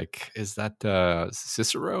headmaster's like, "Is that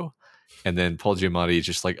Cicero?" And then Paul Giamatti is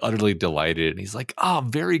just like utterly delighted, and he's like, "Ah,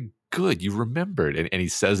 very good, you remembered," and he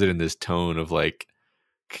says it in this tone of like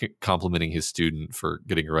complimenting his student for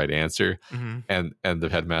getting a right answer, and the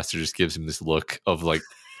headmaster just gives him this look of like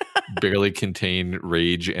barely contain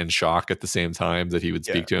rage and shock at the same time that he would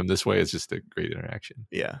speak to him this way. It's just a great interaction.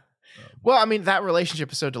 Yeah. Well, I mean, that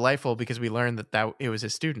relationship is so delightful because we learned that it was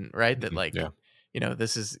his student, right? That like,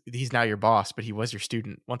 he's now your boss, but he was your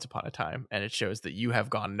student once upon a time. And it shows that you have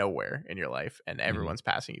gone nowhere in your life and everyone's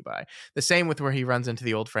passing you by. The same with where he runs into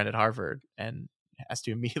the old friend at Harvard and has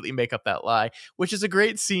to immediately make up that lie, which is a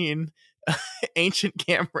great scene. Ancient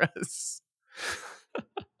cameras.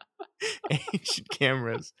 Ancient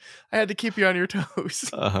cameras. I had to keep you on your toes.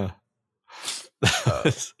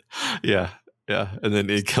 Yeah. And then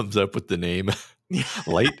it comes up with the name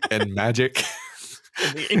Light and Magic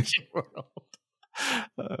in the ancient world.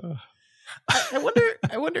 I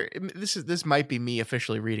wonder. This might be me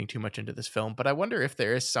officially reading too much into this film, but I wonder if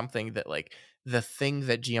there is something that like the thing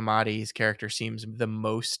that Giamatti's character seems the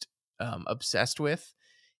most obsessed with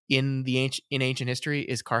in ancient history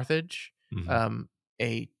is Carthage,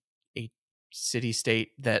 a city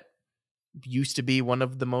state that used to be one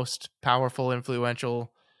of the most powerful,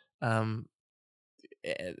 influential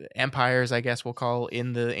empires, I guess we'll call,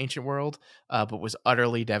 in the ancient world, but was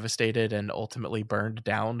utterly devastated and ultimately burned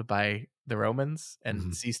down by the Romans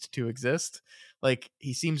and ceased to exist. Like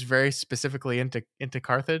he seems very specifically into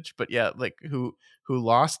Carthage, but yeah, like who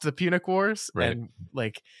lost the Punic Wars, right? And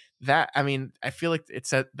like that. I mean, I feel like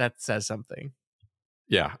that says something.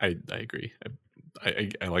 Yeah, I agree.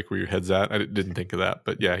 I like where your head's at. I didn't think of that,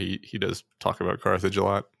 but yeah, he does talk about Carthage a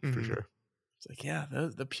lot for sure. It's like, yeah,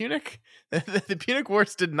 the Punic, the Punic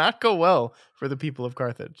Wars did not go well for the people of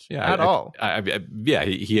Carthage at all.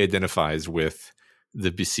 He identifies with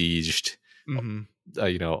the besieged,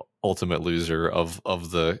 ultimate loser of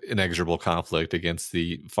the inexorable conflict against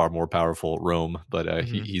the far more powerful Rome. But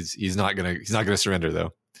he's not gonna surrender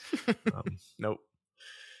though. Nope,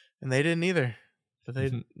 and they didn't either. But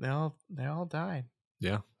they all died.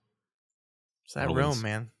 Yeah, it's that Rome,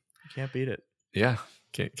 man. You can't beat it. Yeah.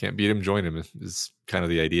 Can't beat him, join him is kind of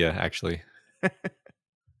the idea, actually.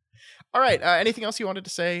 All right. Anything else you wanted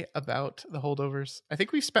to say about The Holdovers? I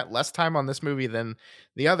think we've spent less time on this movie than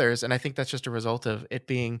the others, and I think that's just a result of it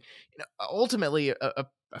being ultimately a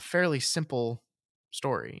fairly simple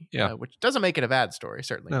story, which doesn't make it a bad story,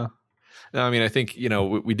 certainly. No, I mean, I think,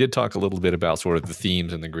 we did talk a little bit about sort of the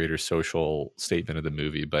themes and the greater social statement of the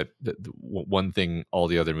movie, but the one thing all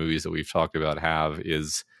the other movies that we've talked about have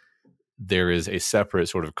is there is a separate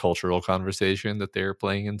sort of cultural conversation that they're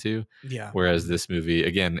playing into. Yeah. Whereas this movie,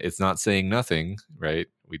 again, it's not saying nothing, right?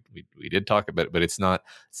 We did talk about it, but it's not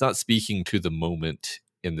speaking to the moment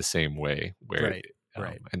in the same way. Where,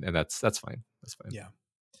 right. And that's fine. That's fine. Yeah.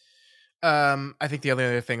 I think the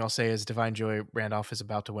other thing I'll say is Divine Joy Randolph is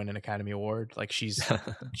about to win an Academy Award. Like she's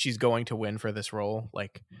going to win for this role,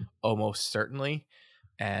 like almost certainly.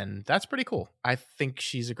 And that's pretty cool. I think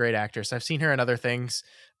she's a great actress. I've seen her in other things.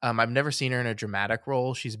 I've never seen her in a dramatic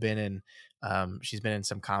role. She's been in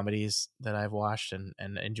some comedies that I've watched and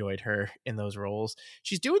enjoyed her in those roles.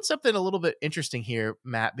 She's doing something a little bit interesting here,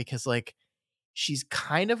 Matt, because like she's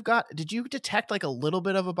kind of got, did you detect like a little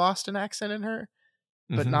bit of a Boston accent in her?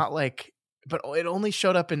 But not like, but it only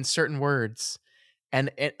showed up in certain words,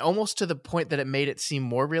 and it almost to the point that it made it seem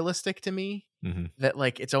more realistic to me. Mm-hmm. that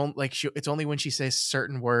like it's only when she says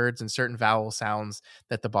certain words and certain vowel sounds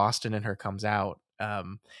that the Boston in her comes out.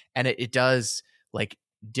 And it does like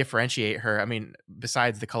differentiate her. I mean,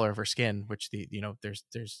 besides the color of her skin, which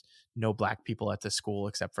there's no black people at this school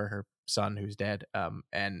except for her son who's dead.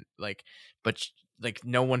 And like, but like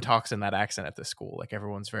no one talks in that accent at this school. Like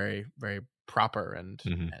everyone's very, very proper and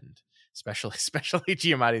Mm-hmm. and especially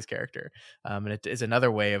Giamatti's character. And it is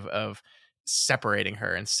another way of separating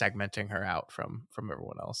her and segmenting her out from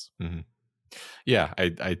everyone else. Mm-hmm. Yeah,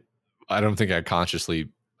 I don't think I consciously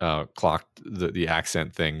clocked the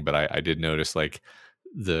accent thing, but I did notice like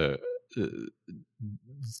the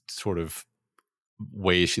sort of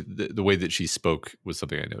way the way that she spoke was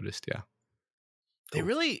something I noticed. Yeah, They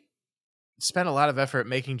really spent a lot of effort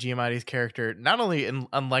making Giamatti's character not only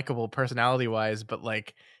unlikable personality wise, but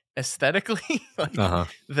like aesthetically. Like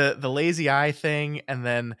the lazy eye thing, and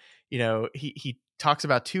then he talks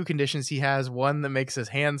about two conditions he has: one that makes his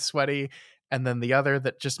hands sweaty, and then the other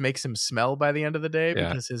that just makes him smell by the end of the day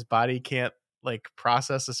because his body can't like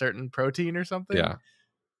process a certain protein or something. Yeah,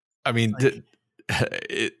 I mean, like,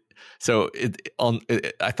 I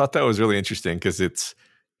thought that was really interesting because it's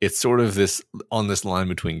sort of this on this line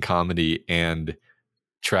between comedy and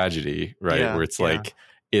tragedy, right? Where it's like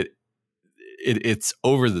it's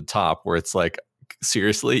over the top, where it's like,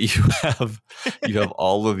 seriously, you have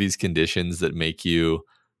all of these conditions that make you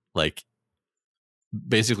like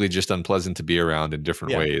basically just unpleasant to be around in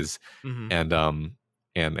different ways, and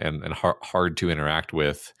hard to interact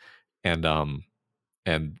with, and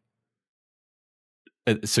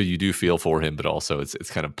so you do feel for him, but also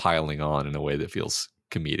it's kind of piling on in a way that feels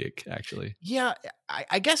comedic, actually. Yeah,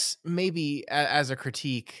 I guess maybe as a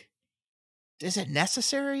critique, is it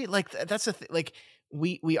necessary? Like that's a like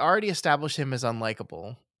we already established him as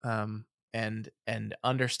unlikable, and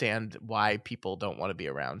understand why people don't want to be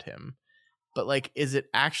around him. But like, is it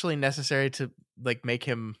actually necessary to like make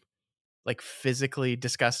him like physically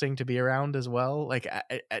disgusting to be around as well? Like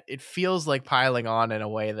it feels like piling on in a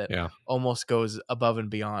way that almost goes above and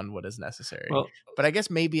beyond what is necessary. Well, but I guess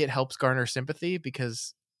maybe it helps garner sympathy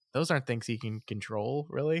because those aren't things he can control,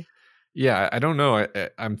 really. Yeah, I don't know.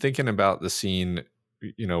 I'm thinking about the scene,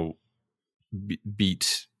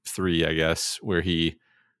 beat 3, I guess, where he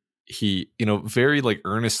very like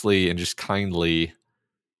earnestly and just kindly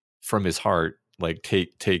from his heart, like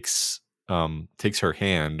takes her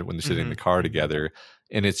hand when they're sitting in the car together,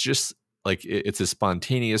 and it's just like it's a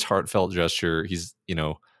spontaneous, heartfelt gesture. He's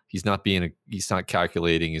not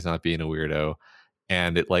calculating, he's not being a weirdo,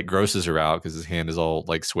 and it like grosses her out because his hand is all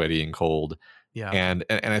like sweaty and cold. Yeah, and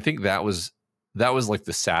I think that was like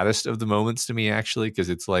the saddest of the moments to me, actually, because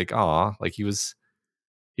it's like, like he was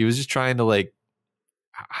just trying to like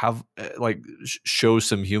have like show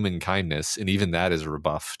some human kindness, and even that is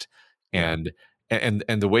rebuffed. And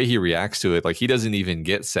the way he reacts to it, like he doesn't even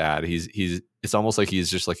get sad. He's it's almost like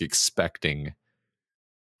he's just like expecting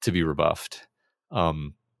to be rebuffed.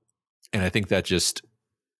 And I think that just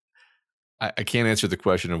I can't answer the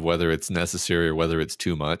question of whether it's necessary or whether it's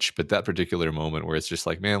too much, but that particular moment where it's just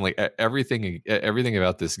like, man, like everything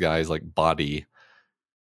about this guy's like body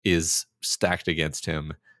is stacked against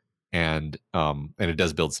him. And it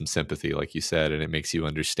does build some sympathy, like you said, and it makes you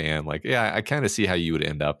understand, like, yeah, I kind of see how you would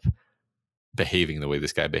end up behaving the way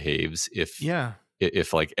this guy behaves if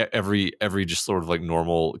like every just sort of like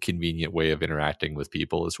normal, convenient way of interacting with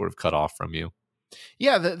people is sort of cut off from you.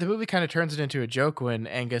 Yeah, the movie kind of turns it into a joke when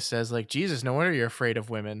Angus says like, Jesus, no wonder you're afraid of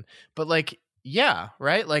women. But like, yeah,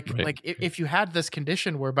 right? Like if you had this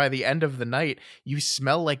condition where by the end of the night you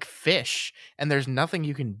smell like fish and there's nothing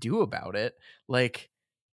you can do about it, like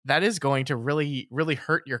that is going to really, really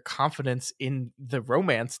hurt your confidence in the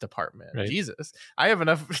romance department. Right. Jesus, I have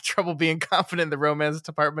enough trouble being confident in the romance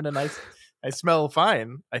department, and I smell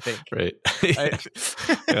fine, I think. Right.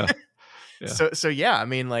 Yeah. So yeah, I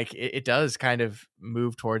mean, like it does kind of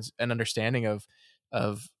move towards an understanding of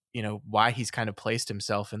why he's kind of placed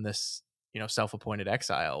himself in this self-appointed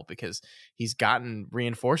exile, because he's gotten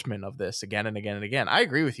reinforcement of this again and again and again. I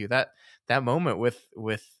agree with you that moment with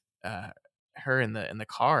her in the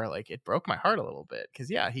car, like it broke my heart a little bit, because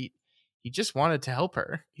he just wanted to help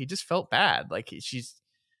her. He just felt bad, like he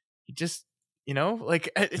just like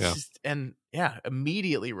it's just, and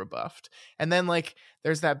immediately rebuffed. And then like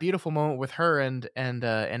there's that beautiful moment with her and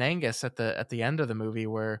Angus at the end of the movie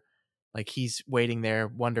where like he's waiting there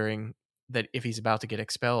wondering that if he's about to get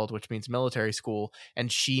expelled, which means military school,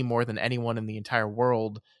 and she more than anyone in the entire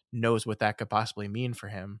world knows what that could possibly mean for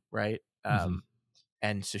him, right?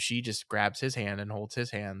 And so she just grabs his hand and holds his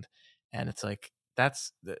hand, and it's like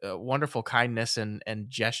that's a wonderful kindness and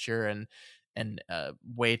gesture and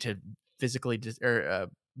way to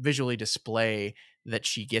visually display that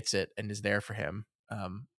she gets it and is there for him.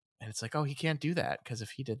 And it's like, oh, he can't do that, because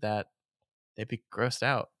if he did that, they'd be grossed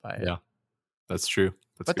out by it. Yeah, that's true.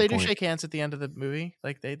 That's But a good they do point. shake hands at the end of the movie,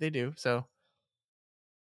 like they do. So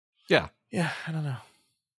Yeah. I don't know.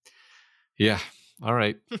 Yeah. All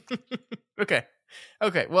right. Okay.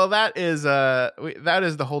 Well, that is the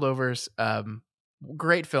Holdovers.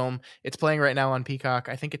 Great film. It's playing right now on Peacock.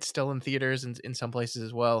 I think it's still in theaters and in some places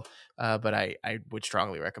as well. But I would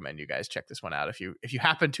strongly recommend you guys check this one out if you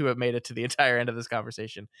happen to have made it to the entire end of this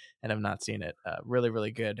conversation and have not seen it. Really,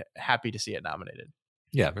 really good. Happy to see it nominated.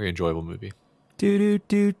 Yeah, very enjoyable movie.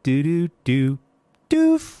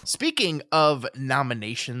 Doof. Speaking of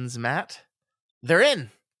nominations, Matt, they're in.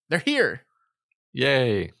 They're here.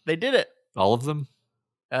 Yay. They did it. All of them?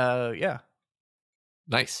 Yeah.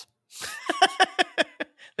 Nice.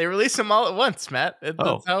 They release them all at once, Matt.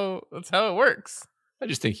 That's how it works. I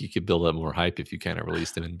just think you could build up more hype if you kind of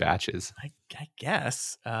release them in batches. I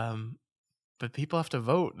guess. But people have to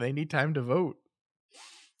vote. They need time to vote.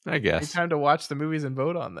 I They need guess. time to watch the movies and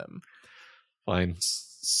vote on them. Fine.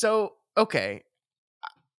 So, okay.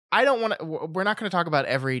 I don't want to. We're not going to talk about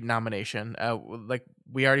every nomination. Like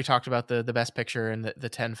we already talked about the Best Picture and the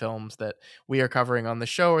 10 films that we are covering on the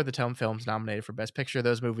show, or the 10 films nominated for Best Picture.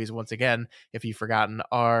 Those movies, once again, if you've forgotten,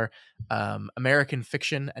 are American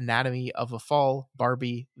Fiction, Anatomy of a Fall,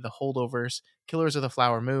 Barbie, The Holdovers, Killers of the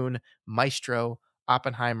Flower Moon, Maestro,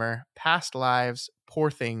 Oppenheimer, Past Lives,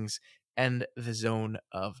 Poor Things, and The Zone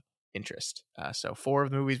of Interest. So 4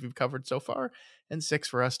 of the movies we've covered so far, and 6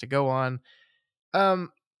 for us to go on.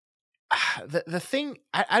 The thing,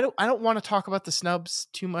 I don't want to talk about the snubs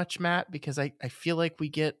too much, Matt, because I feel like we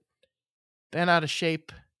get bent out of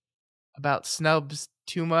shape about snubs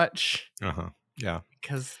too much. Yeah.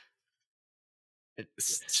 Because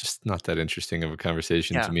It's just not that interesting of a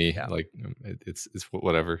conversation to me. Yeah. Like it's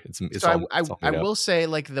whatever. It's so all I made up. will say,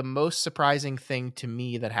 like, the most surprising thing to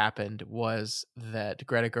me that happened was that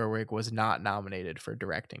Greta Gerwig was not nominated for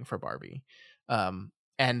directing for Barbie.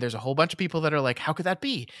 And there's a whole bunch of people that are like, how could that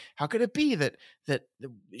be? How could it be that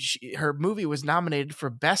her movie was nominated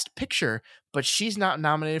for Best Picture, but she's not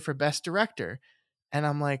nominated for Best Director? And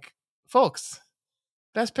I'm like, folks,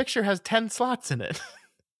 Best Picture has 10 slots in it.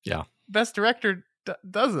 Yeah. Best Director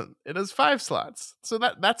doesn't. It has 5 slots. So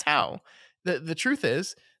that's how. The truth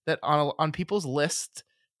is that on people's lists,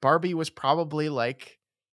 Barbie was probably like,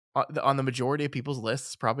 on the majority of people's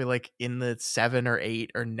lists, probably like in the 7 or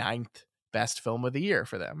 8 or 9th best film of the year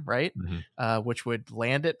for them, right? Mm-hmm. Which would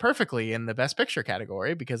land it perfectly in the Best Picture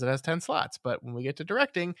category because it has 10 slots. But when we get to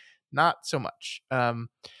directing, not so much.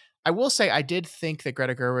 I will say I did think that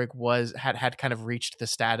Greta Gerwig had kind of reached the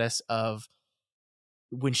status of,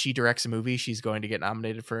 when she directs a movie, she's going to get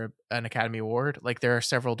nominated for an Academy Award. Like, there are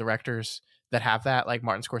several directors that have that. Like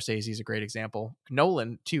Martin Scorsese is a great example.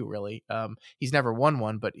 Nolan too, really. He's never won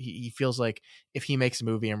one, but he feels like if he makes a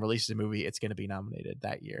movie and releases a movie, it's going to be nominated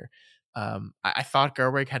that year. I thought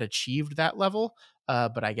Gerwig had achieved that level,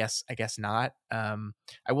 but I guess not.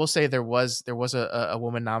 I will say there was a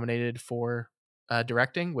woman nominated for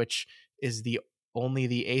directing, which is only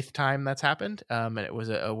the 8th time that's happened. And it was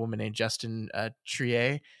a woman named Justin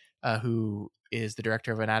Trier, who is the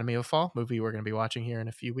director of Anatomy of a Fall, movie we're going to be watching here in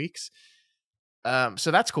a few weeks.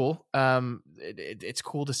 So that's cool. It's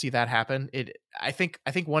cool to see that happen. I think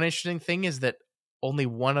one interesting thing is that only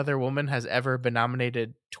one other woman has ever been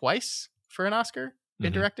nominated twice for an Oscar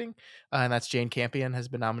in directing, and that's Jane Campion, has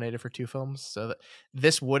been nominated for 2 films. So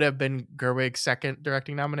this would have been Gerwig's 2nd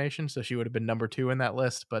directing nomination, so she would have been number 2 in that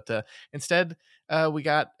list. But instead, we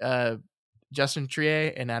got Justin Trier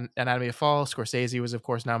in Anatomy of a Fall. Scorsese was, of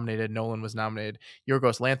course, nominated. Nolan was nominated.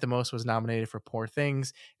 Yorgos Lanthimos was nominated for Poor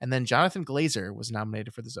Things, and then Jonathan Glazer was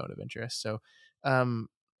nominated for The Zone of Interest. So,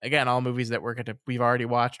 again, all movies that we've already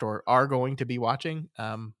watched or are going to be watching,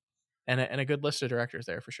 and a good list of directors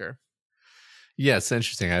there for sure. Yeah, it's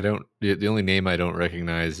interesting. The only name I don't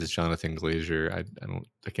recognize is Jonathan Glazer.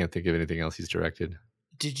 I can't think of anything else he's directed.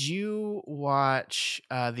 Did you watch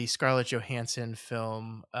the Scarlett Johansson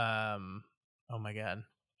film? Oh my God,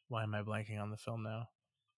 why am I blanking on the film now?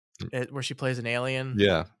 Where she plays an alien?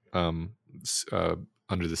 Yeah, Under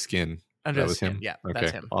the Skin. Under that the was Skin. him. Yeah, okay.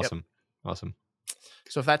 that's him. Awesome. Yep. Awesome.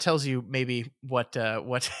 So if that tells you maybe what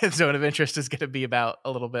Zone of Interest is going to be about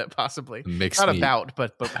a little bit, possibly but how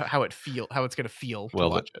it's going to feel to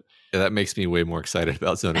watch it. That makes me way more excited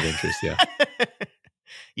about Zone of Interest. Yeah.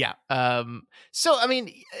 Yeah. So I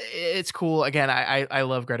mean, it's cool. Again, I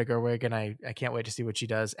love Greta Gerwig, and I can't wait to see what she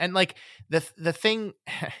does. And like the thing,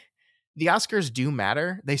 the Oscars do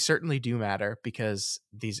matter. They certainly do matter, because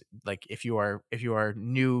these, like, if you are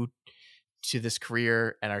new to this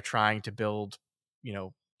career and are trying to build,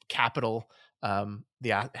 capital,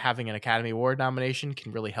 having an Academy Award nomination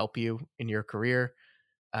can really help you in your career.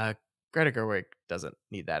 uh Greta Gerwig doesn't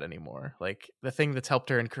need that anymore. Like, the thing that's helped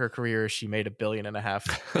her in her career is she made $1.5 billion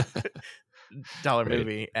Right.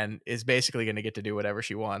 movie and is basically going to get to do whatever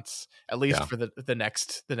she wants, at least Yeah. for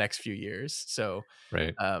the next few years. So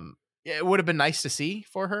Right. yeah, it would have been nice to see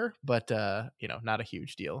for her, but not a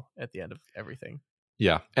huge deal at the end of everything.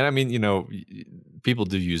 Yeah. And I mean, people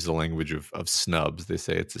do use the language of snubs. They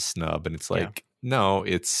say it's a snub, and it's Yeah. like, no,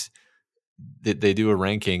 it's they do a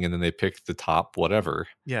ranking and then they pick the top whatever.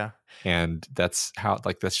 Yeah. And that's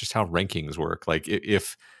just how rankings work. Like,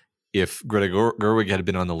 if Greta Gerwig had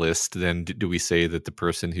been on the list, then do we say that the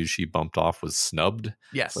person who she bumped off was snubbed? It's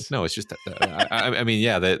Yes. like, no, it's just I mean,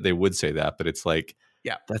 yeah, they would say that, but it's like,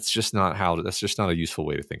 Yeah. that's just not a useful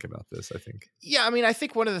way to think about this, I think. Yeah, I mean, I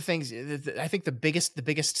think one of the things, I think the biggest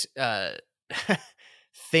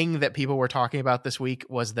thing that people were talking about this week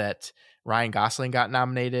was that Ryan Gosling got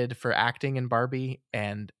nominated for acting in Barbie,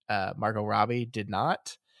 and Margot Robbie did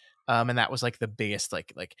not. And that was like the biggest,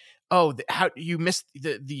 how you missed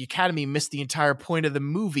the Academy missed the entire point of the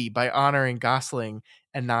movie by honoring Gosling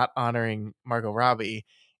and not honoring Margot Robbie.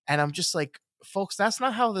 And I'm just like, folks, that's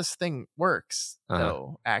not how this thing works,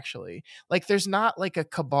 though. Actually, like, there's not like a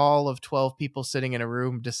cabal of 12 people sitting in a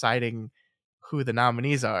room deciding who the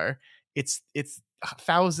nominees are. It's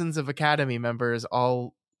thousands of Academy members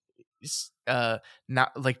all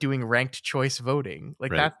not like doing ranked choice voting.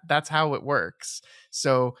 Like, Right. that's how it works.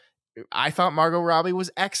 So I thought Margot Robbie was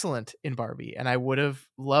excellent in Barbie, and I would have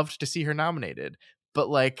loved to see her nominated. But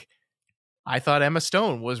like, I thought Emma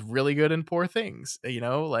Stone was really good in Poor Things.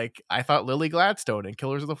 Like, I thought Lily Gladstone in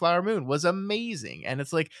Killers of the Flower Moon was amazing. And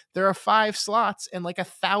it's like, there are 5 slots and like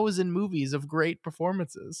 1,000 movies of great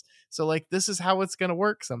performances. So like, this is how it's going to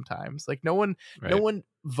work sometimes. Like, no one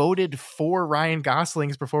voted for Ryan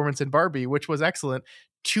Gosling's performance in Barbie, which was excellent,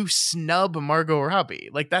 to snub Margot Robbie.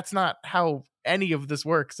 Like, that's not how any of this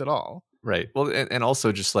works at all. Right. Well, and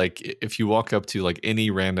also, just like, if you walk up to like any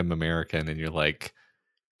random American and you're like,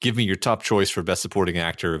 give me your top choice for best supporting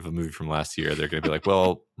actor of a movie from last year, they're going to be like,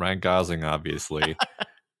 well, Ryan Gosling, obviously.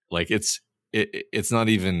 Like, it's not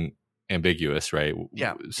even ambiguous, right?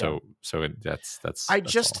 Yeah. That's I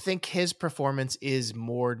that's just all. think his performance is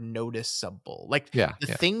more noticeable. Like, Yeah, the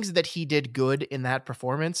yeah. things that he did good in that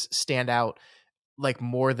performance stand out, like,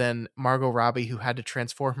 more than Margot Robbie, who had to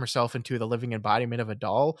transform herself into the living embodiment of a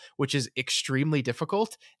doll, which is extremely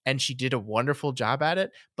difficult, and she did a wonderful job at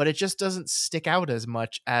it, but it just doesn't stick out as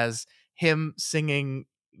much as him singing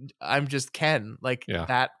I'm Just Ken. Like, Yeah.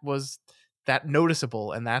 that was that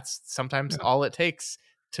noticeable, and that's sometimes all it takes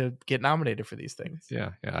to get nominated for these things.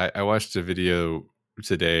 Yeah. I watched a video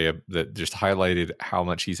today that just highlighted how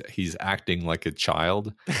much he's acting like a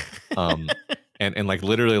child, and like,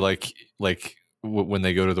 literally, like when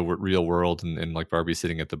they go to the real world and like Barbie's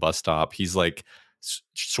sitting at the bus stop, he's like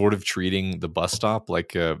sort of treating the bus stop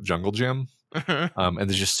like a jungle gym. And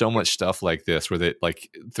there's just so much stuff like this where they, like,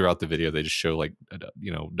 throughout the video, they just show like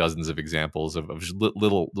dozens of examples of just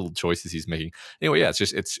little choices he's making. Anyway, yeah,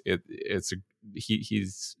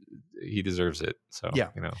 he deserves it. So Yeah.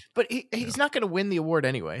 But he's not going to win the award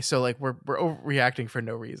anyway. So like, we're overreacting for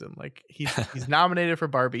no reason. Like, he's nominated for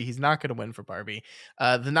Barbie. He's not going to win for Barbie.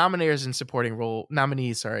 The nominees in supporting role,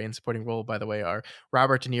 by the way, are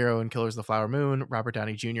Robert De Niro in Killers of the Flower Moon, Robert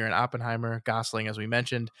Downey Jr. in Oppenheimer, Gosling, as we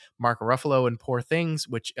mentioned, Mark Ruffalo in Poor Things,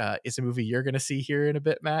 which is a movie you're going to see here in a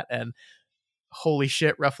bit, Matt. And holy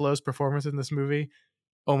shit, Ruffalo's performance in this movie.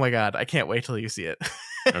 Oh my God, I can't wait till you see it.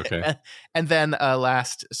 Okay. And then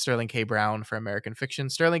last, Sterling K. Brown for American Fiction.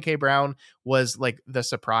 Sterling K. Brown was like the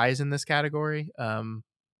surprise in this category.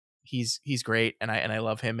 He's great, and I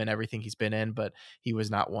love him and everything he's been in, but he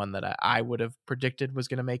was not one that I would have predicted was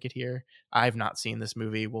going to make it here. I've not seen this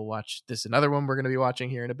movie. We'll watch this, another one we're going to be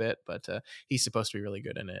watching here in a bit, but he's supposed to be really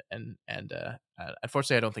good in it, and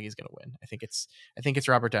unfortunately, I don't think he's going to win. I think it's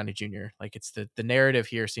Robert Downey Jr. Like, it's the narrative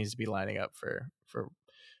here seems to be lining up for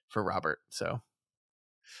Robert. So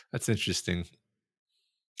that's interesting.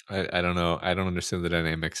 I don't know. I don't understand the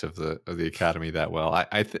dynamics of the Academy that well.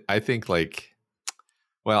 I think, like,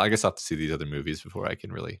 well, I guess I'll have to see these other movies before I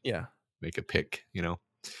can really make a pick,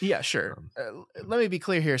 Yeah, sure. Let me be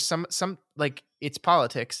clear here. Some like, it's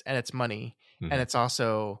politics and it's money, and it's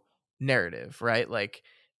also narrative, right? Like,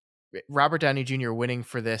 Robert Downey Jr. winning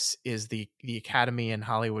for this is the Academy and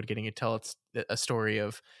Hollywood getting to tell a story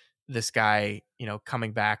of this guy,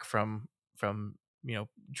 coming back from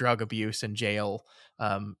drug abuse and jail,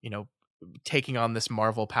 taking on this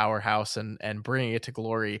Marvel powerhouse and bringing it to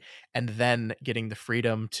glory, and then getting the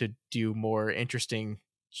freedom to do more interesting,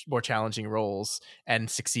 more challenging roles and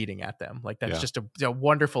succeeding at them. Like that's Yeah. just a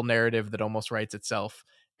wonderful narrative that almost writes itself,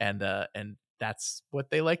 and that's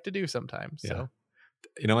what they like to do sometimes. Yeah. So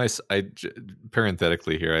You know,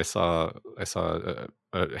 parenthetically here, I saw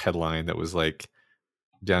a headline that was like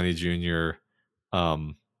Downey Jr.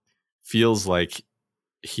 Feels like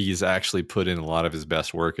he's actually put in a lot of his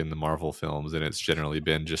best work in the Marvel films, and it's generally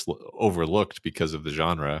been just overlooked because of the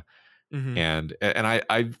genre. And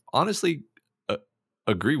I honestly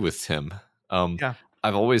agree with him. Yeah.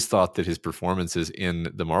 I've always thought that his performances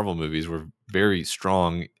in the Marvel movies were very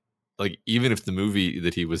strong. Like, even if the movie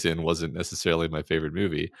that he was in wasn't necessarily my favorite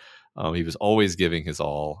movie, he was always giving his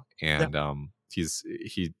all, and he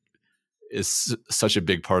is such a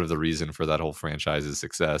big part of the reason for that whole franchise's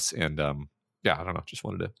success. And yeah, I don't know, just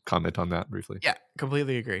wanted to comment on that briefly. Yeah,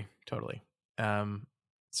 completely agree. Totally.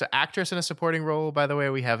 So actress in a supporting role, by the way,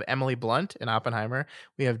 we have Emily Blunt in Oppenheimer.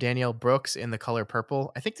 We have Danielle Brooks in The Color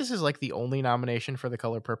Purple. I think this is like the only nomination for The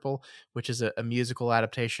Color Purple, which is a musical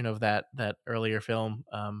adaptation of that earlier film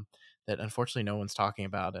that unfortunately no one's talking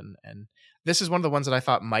about. And this is one of the ones that I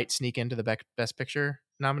thought might sneak into the Best Picture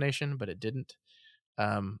nomination, but it didn't.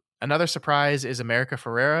 Another surprise is America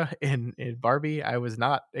Ferrera in Barbie. I was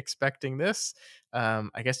not expecting this.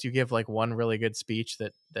 I guess you give like one really good speech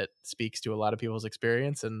that speaks to a lot of people's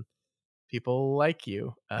experience, and people like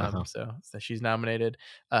you. So she's nominated.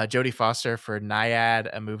 Jodie Foster for Nyad,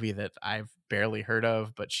 a movie that I've barely heard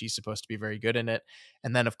of, but she's supposed to be very good in it.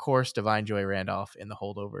 And then of course Divine Joy Randolph in The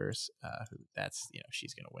Holdovers.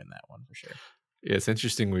 She's gonna win that one for sure. Yeah, it's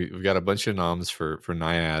interesting. We've got a bunch of noms for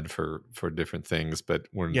Nyad for different things, but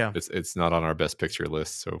it's not on our Best Picture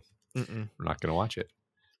list, so we're not going to watch it.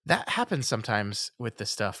 That happens sometimes with this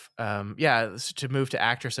stuff. To move to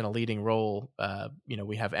actress in a leading role,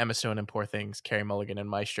 we have Emma Stone in Poor Things, Carey Mulligan in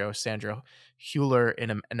Maestro, Sandra Hüller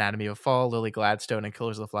in Anatomy of a Fall, Lily Gladstone in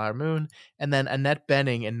Killers of the Flower Moon, and then Annette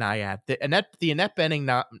Bening in Nyad. The Annette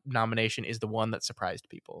Bening nomination is the one that surprised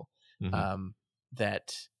people.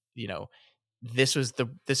 This is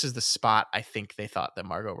the spot I think they thought that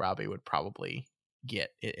Margot Robbie would probably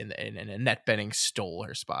get in Annette Bening stole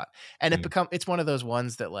her spot. And it's one of those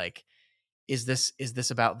ones that like, is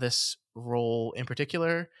this about this role in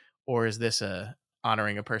particular, or is this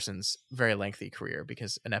honoring a person's very lengthy career?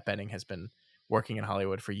 Because Annette Bening has been working in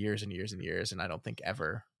Hollywood for years and years and years, and I don't think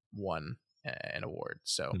ever won an award.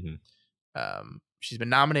 So she's been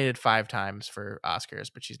nominated 5 times for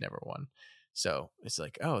Oscars, but she's never won. So it's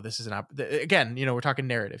like, oh, this is again, we're talking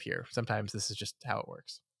narrative here. Sometimes this is just how it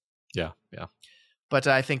works. Yeah. But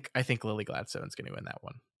I think Lily Gladstone's going to win that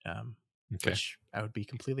one, which I would be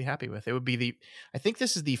completely happy with. It would be I think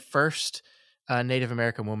this is the first Native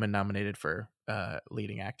American woman nominated for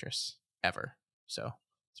leading actress ever. So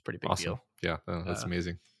it's a pretty big deal. Yeah, that's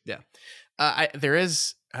amazing. Yeah. There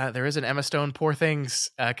is an Emma Stone Poor Things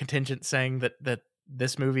contingent saying that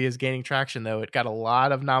this movie is gaining traction, though. It got a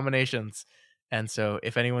lot of nominations. And so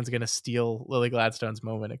if anyone's going to steal Lily Gladstone's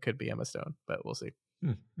moment, it could be Emma Stone, but we'll see.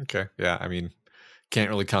 Okay. Yeah. I mean, can't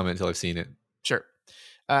really comment until I've seen it. Sure.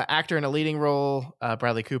 Actor in a leading role,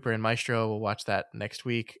 Bradley Cooper in Maestro. We'll watch that next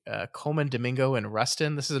week. Coleman Domingo in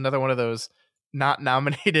Rustin. This is another one of those not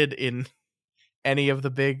nominated in any of the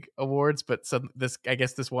big awards, but I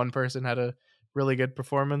guess this one person had a really good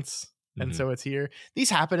performance, and so it's here.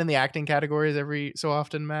 These happen in the acting categories every so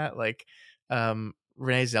often, Matt. Like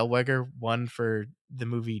Renee Zellweger won for the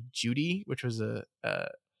movie Judy, which was oh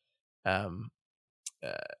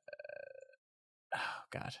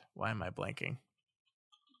God, why am I blanking?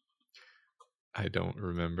 I don't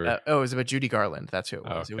remember. It was about Judy Garland. That's who it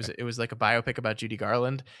was. Oh, okay. It was like a biopic about Judy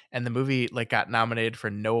Garland, and the movie like got nominated for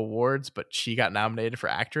no awards, but she got nominated for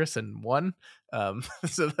actress and won.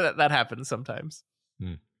 So that happens sometimes.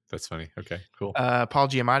 That's funny. Okay, cool. Paul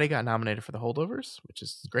Giamatti got nominated for The Holdovers, which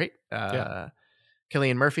is great.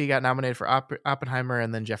 Cillian Murphy got nominated for Oppenheimer,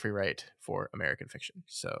 and then Jeffrey Wright for American Fiction.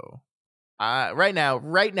 So right now,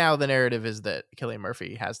 the narrative is that Cillian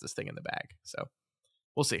Murphy has this thing in the bag. So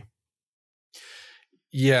we'll see.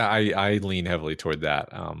 Yeah, I lean heavily toward that.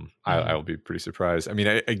 I will be pretty surprised. I mean,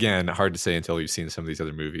 again, hard to say until you've seen some of these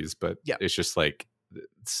other movies, but it's just like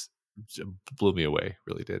it blew me away.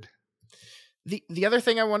 Really did. The other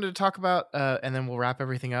thing I wanted to talk about, and then we'll wrap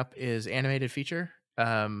everything up, is animated feature.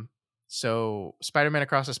 So Spider-Man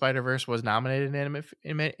Across the Spider-Verse was nominated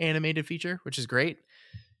in animated feature, which is great.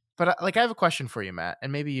 But I have a question for you, Matt,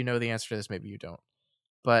 and maybe you know the answer to this, maybe you don't.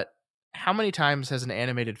 But how many times has an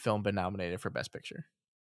animated film been nominated for Best Picture?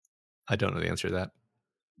 I don't know the answer to that.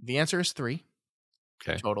 The answer is 3.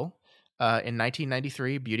 Okay. Total. In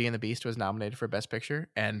 1993, Beauty and the Beast was nominated for Best Picture,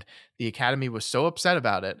 and the Academy was so upset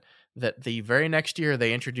about it that the very next year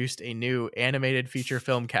they introduced a new animated feature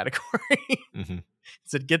film category. Mm-hmm.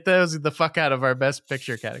 Said, get those the fuck out of our Best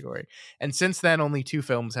Picture category. And since then, only 2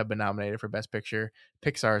 films have been nominated for Best Picture: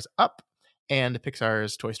 Pixar's Up and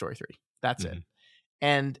Pixar's Toy Story 3. That's it.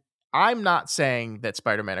 And I'm not saying that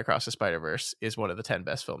Spider-Man Across the Spider-Verse is one of the 10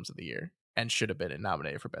 best films of the year and should have been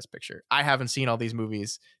nominated for Best Picture. I haven't seen all these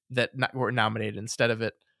movies that were nominated instead of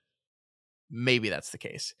it. Maybe that's the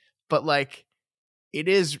case. But like, it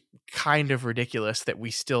is kind of ridiculous that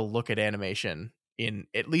we still look at animation, in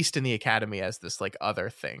at least in the Academy, as this like other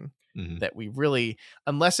thing that we really,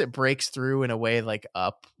 unless it breaks through in a way like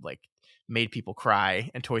Up like made people cry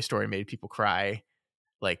and Toy Story made people cry,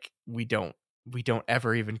 like we don't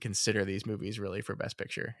ever even consider these movies really for Best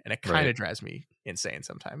Picture, and it kind of drives me insane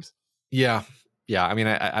sometimes. Yeah. I mean,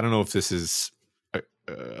 I don't know if this is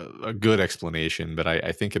a good explanation, but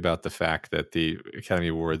I think about the fact that the Academy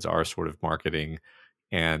Awards are sort of marketing,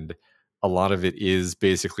 and a lot of it is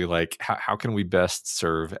basically like, how can we best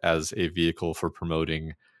serve as a vehicle for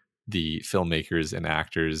promoting the filmmakers and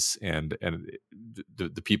actors and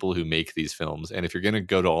the people who make these films. And if you're going to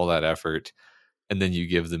go to all that effort and then you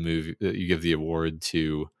give the award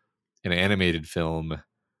to an animated film,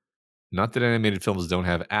 not that animated films don't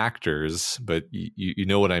have actors, but you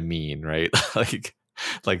know what I mean, right?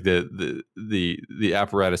 like the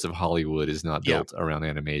apparatus of Hollywood is not built around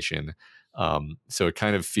animation. So it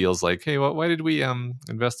kind of feels like, hey, why did we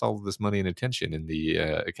invest all of this money and attention in the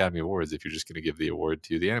Academy Awards if you're just going to give the award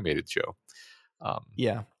to the animated show?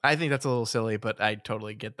 Yeah, I think that's a little silly, but I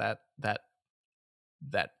totally get that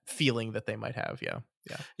feeling that they might have.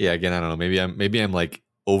 Yeah. Again, I don't know. Maybe I'm like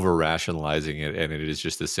over rationalizing it, and it is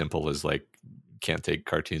just as simple as like, can't take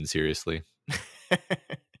cartoons seriously.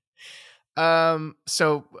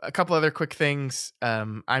 So a couple other quick things.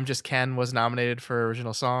 I'm Just Ken was nominated for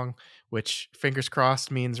original song, which fingers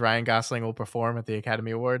crossed means Ryan Gosling will perform at the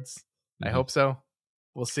Academy Awards. I hope so.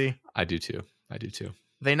 We'll see. I do too.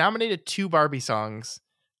 They nominated 2 Barbie songs.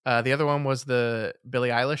 The other one was the Billie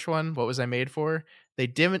Eilish one, What Was I Made For? They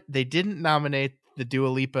didn't nominate the Dua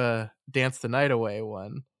Lipa Dance the Night Away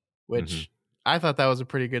one, which I thought that was a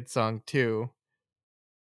pretty good song too.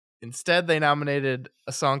 Instead, they nominated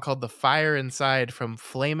a song called The Fire Inside from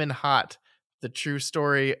Flamin' Hot, the true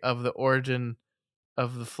story of the origin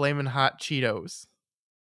of the Flamin' Hot Cheetos.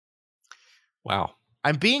 Wow.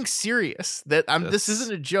 I'm being serious. This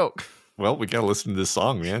isn't a joke. Well, we got to listen to this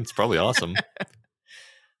song, man. It's probably awesome.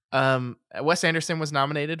 Wes Anderson was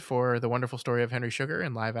nominated for The Wonderful Story of Henry Sugar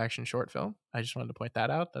in live action short film. I just wanted to point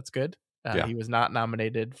that out. That's good. He was not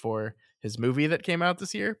nominated for his movie that came out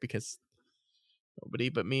this year because nobody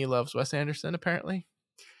but me loves Wes Anderson, apparently.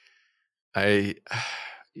 I'll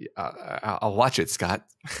watch it, Scott.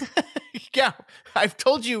 Yeah, I've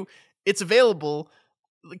told you it's available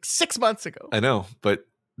like 6 months ago. I know, but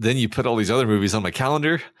then you put all these other movies on my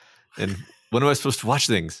calendar, and when am I supposed to watch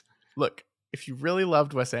things? Look, if you really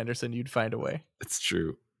loved Wes Anderson, you'd find a way. It's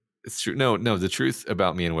true. No, the truth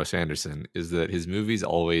about me and Wes Anderson is that his movies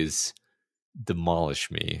always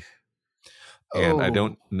demolish me. And I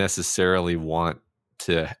don't necessarily want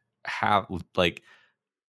to have like,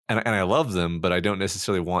 and I love them, but I don't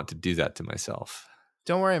necessarily want to do that to myself.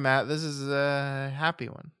 Don't worry, Matt. This is a happy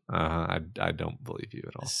one. I don't believe you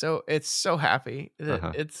at all. So it's so happy.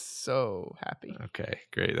 It's so happy. Okay,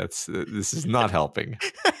 great. This is not helping.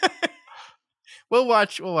 We'll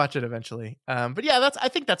watch it eventually. But yeah, I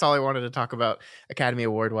think that's all I wanted to talk about Academy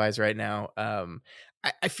Award wise right now.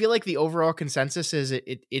 I feel like the overall consensus is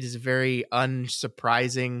it is a very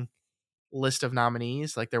unsurprising list of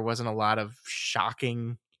nominees. Like there wasn't a lot of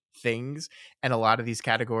shocking things, and a lot of these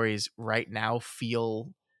categories right now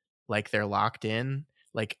feel like they're locked in.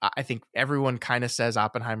 Like I think everyone kind of says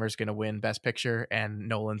Oppenheimer's going to win Best Picture and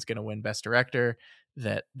Nolan's going to win Best Director.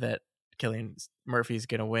 That Cillian Murphy's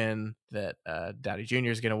going to win. That Downey Jr.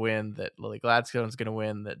 is going to win. That Lily Gladstone's going to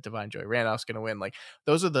win. That Divine Joy Randolph's going to win. Like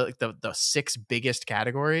those are the 6 biggest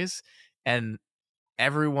categories, and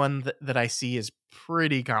everyone that I see is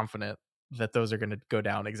pretty confident that those are going to go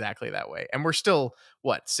down exactly that way. And we're still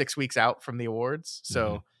 6 weeks out from the awards,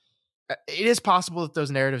 so it is possible that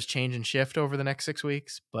those narratives change and shift over the next 6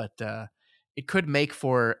 weeks, but it could make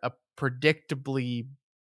for a predictably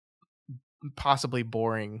possibly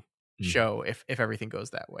boring show if everything goes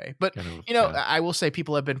that way. But I will say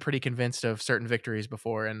people have been pretty convinced of certain victories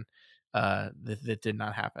before, and that did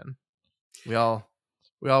not happen. We all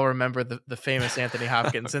remember the famous Anthony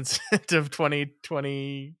Hopkins incident of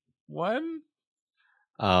 2021.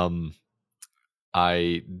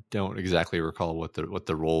 I don't exactly recall what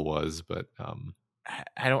the role was, but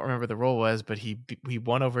I don't remember the role was, but he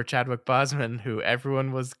won over Chadwick Boseman, who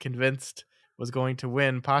everyone was convinced was going to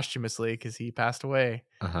win posthumously because he passed away.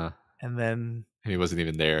 and And then he wasn't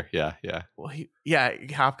even there. Yeah. well,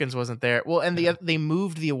 Hopkins wasn't there. Well, and they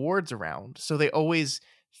moved the awards around, so they always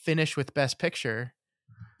finish with Best Picture,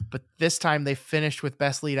 but this time they finished with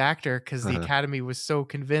Best Lead Actor because the Academy was so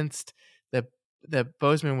convinced that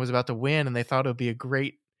Boseman was about to win, and they thought it would be a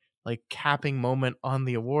great like capping moment on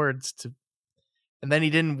the awards and then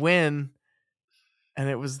he didn't win, and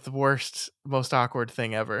it was the worst, most awkward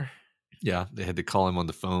thing ever. Yeah, they had to call him on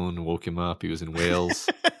the phone, woke him up. He was in Wales.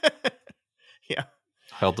 Yeah.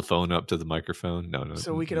 Held the phone up to the microphone. No.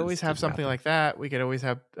 So we could always have something like that. We could always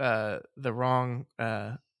have the wrong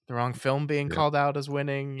film being called out as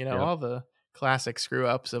winning. You know, all the classic screw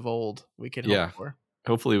ups of old. We could hope for.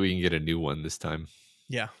 Hopefully, we can get a new one this time.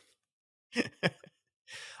 Yeah.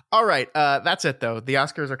 All right, that's it though. The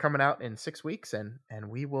Oscars are coming out in 6 weeks, and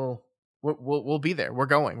we'll be there. We're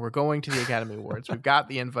going to the Academy Awards. We've got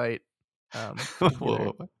the invite.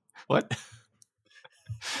 What?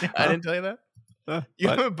 I didn't tell you that. You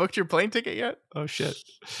haven't booked your plane ticket yet? Oh shit!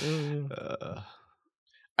 You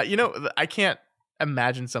know, I can't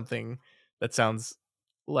imagine something that sounds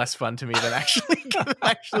less fun to me than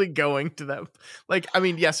actually going to them. Like, I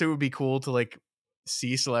mean, yes, it would be cool to like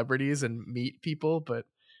see celebrities and meet people, but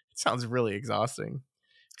it sounds really exhausting.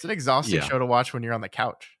 It's an exhausting show to watch when you're on the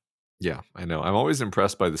couch. Yeah, I know. I'm always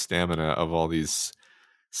impressed by the stamina of all these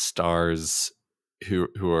stars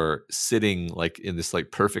who are sitting like in this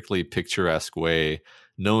like perfectly picturesque way,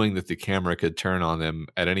 knowing that the camera could turn on them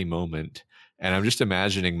at any moment. And I'm just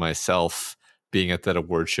imagining myself being at that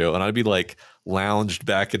award show, and I'd be like lounged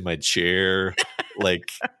back in my chair,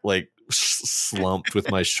 like slumped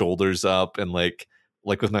with my shoulders up, and like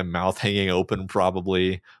with my mouth hanging open,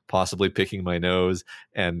 possibly picking my nose,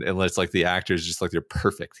 and it's like the actors just like they're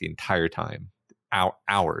perfect the entire time,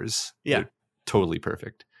 hours. Yeah, they're totally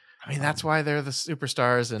perfect. I mean, that's why they're the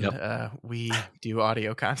superstars, and we do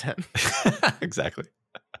audio content. Exactly.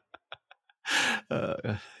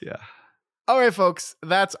 Yeah. All right, folks,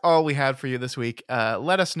 that's all we had for you this week.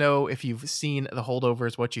 Let us know if you've seen The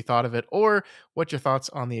Holdovers, what you thought of it, or what your thoughts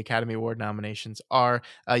on the Academy Award nominations are.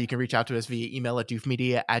 You can reach out to us via email at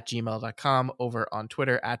doofmedia@gmail.com, over on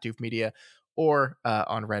Twitter @doofmedia, or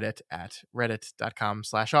on Reddit at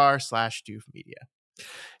reddit.com/r/doofmedia.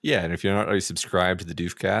 Yeah, and if you're not already subscribed to the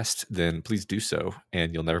Doofcast, then please do so,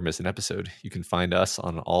 and you'll never miss an episode. You can find us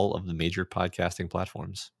on all of the major podcasting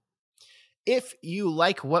platforms. If you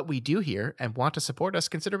like what we do here and want to support us,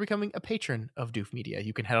 consider becoming a patron of Doof Media.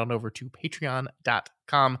 You can head on over to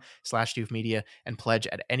patreon.com/Doof Media and pledge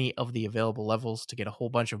at any of the available levels to get a whole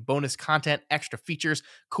bunch of bonus content, extra features,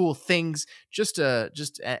 cool things, just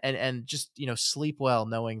sleep well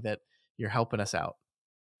knowing that you're helping us out.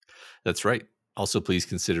 That's right. Also, please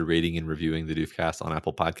consider rating and reviewing the Doofcast on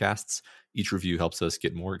Apple Podcasts. Each review helps us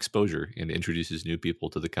get more exposure and introduces new people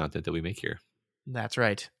to the content that we make here. That's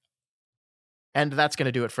right. And that's going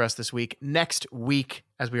to do it for us this week. Next week,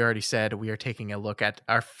 as we already said, we are taking a look at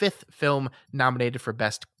our 5th film nominated for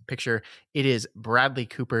Best Picture. It is Bradley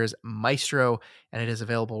Cooper's Maestro, and it is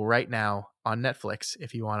available right now on Netflix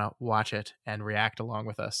if you want to watch it and react along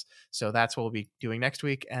with us. So that's what we'll be doing next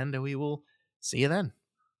week, and we will see you then.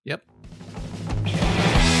 Yep.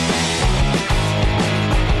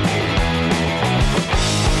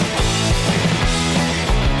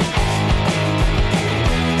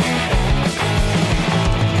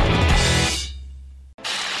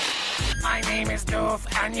 My name is Doof,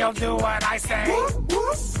 and you'll do what I say.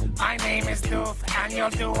 My name is Doof, and you'll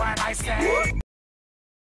do what I say.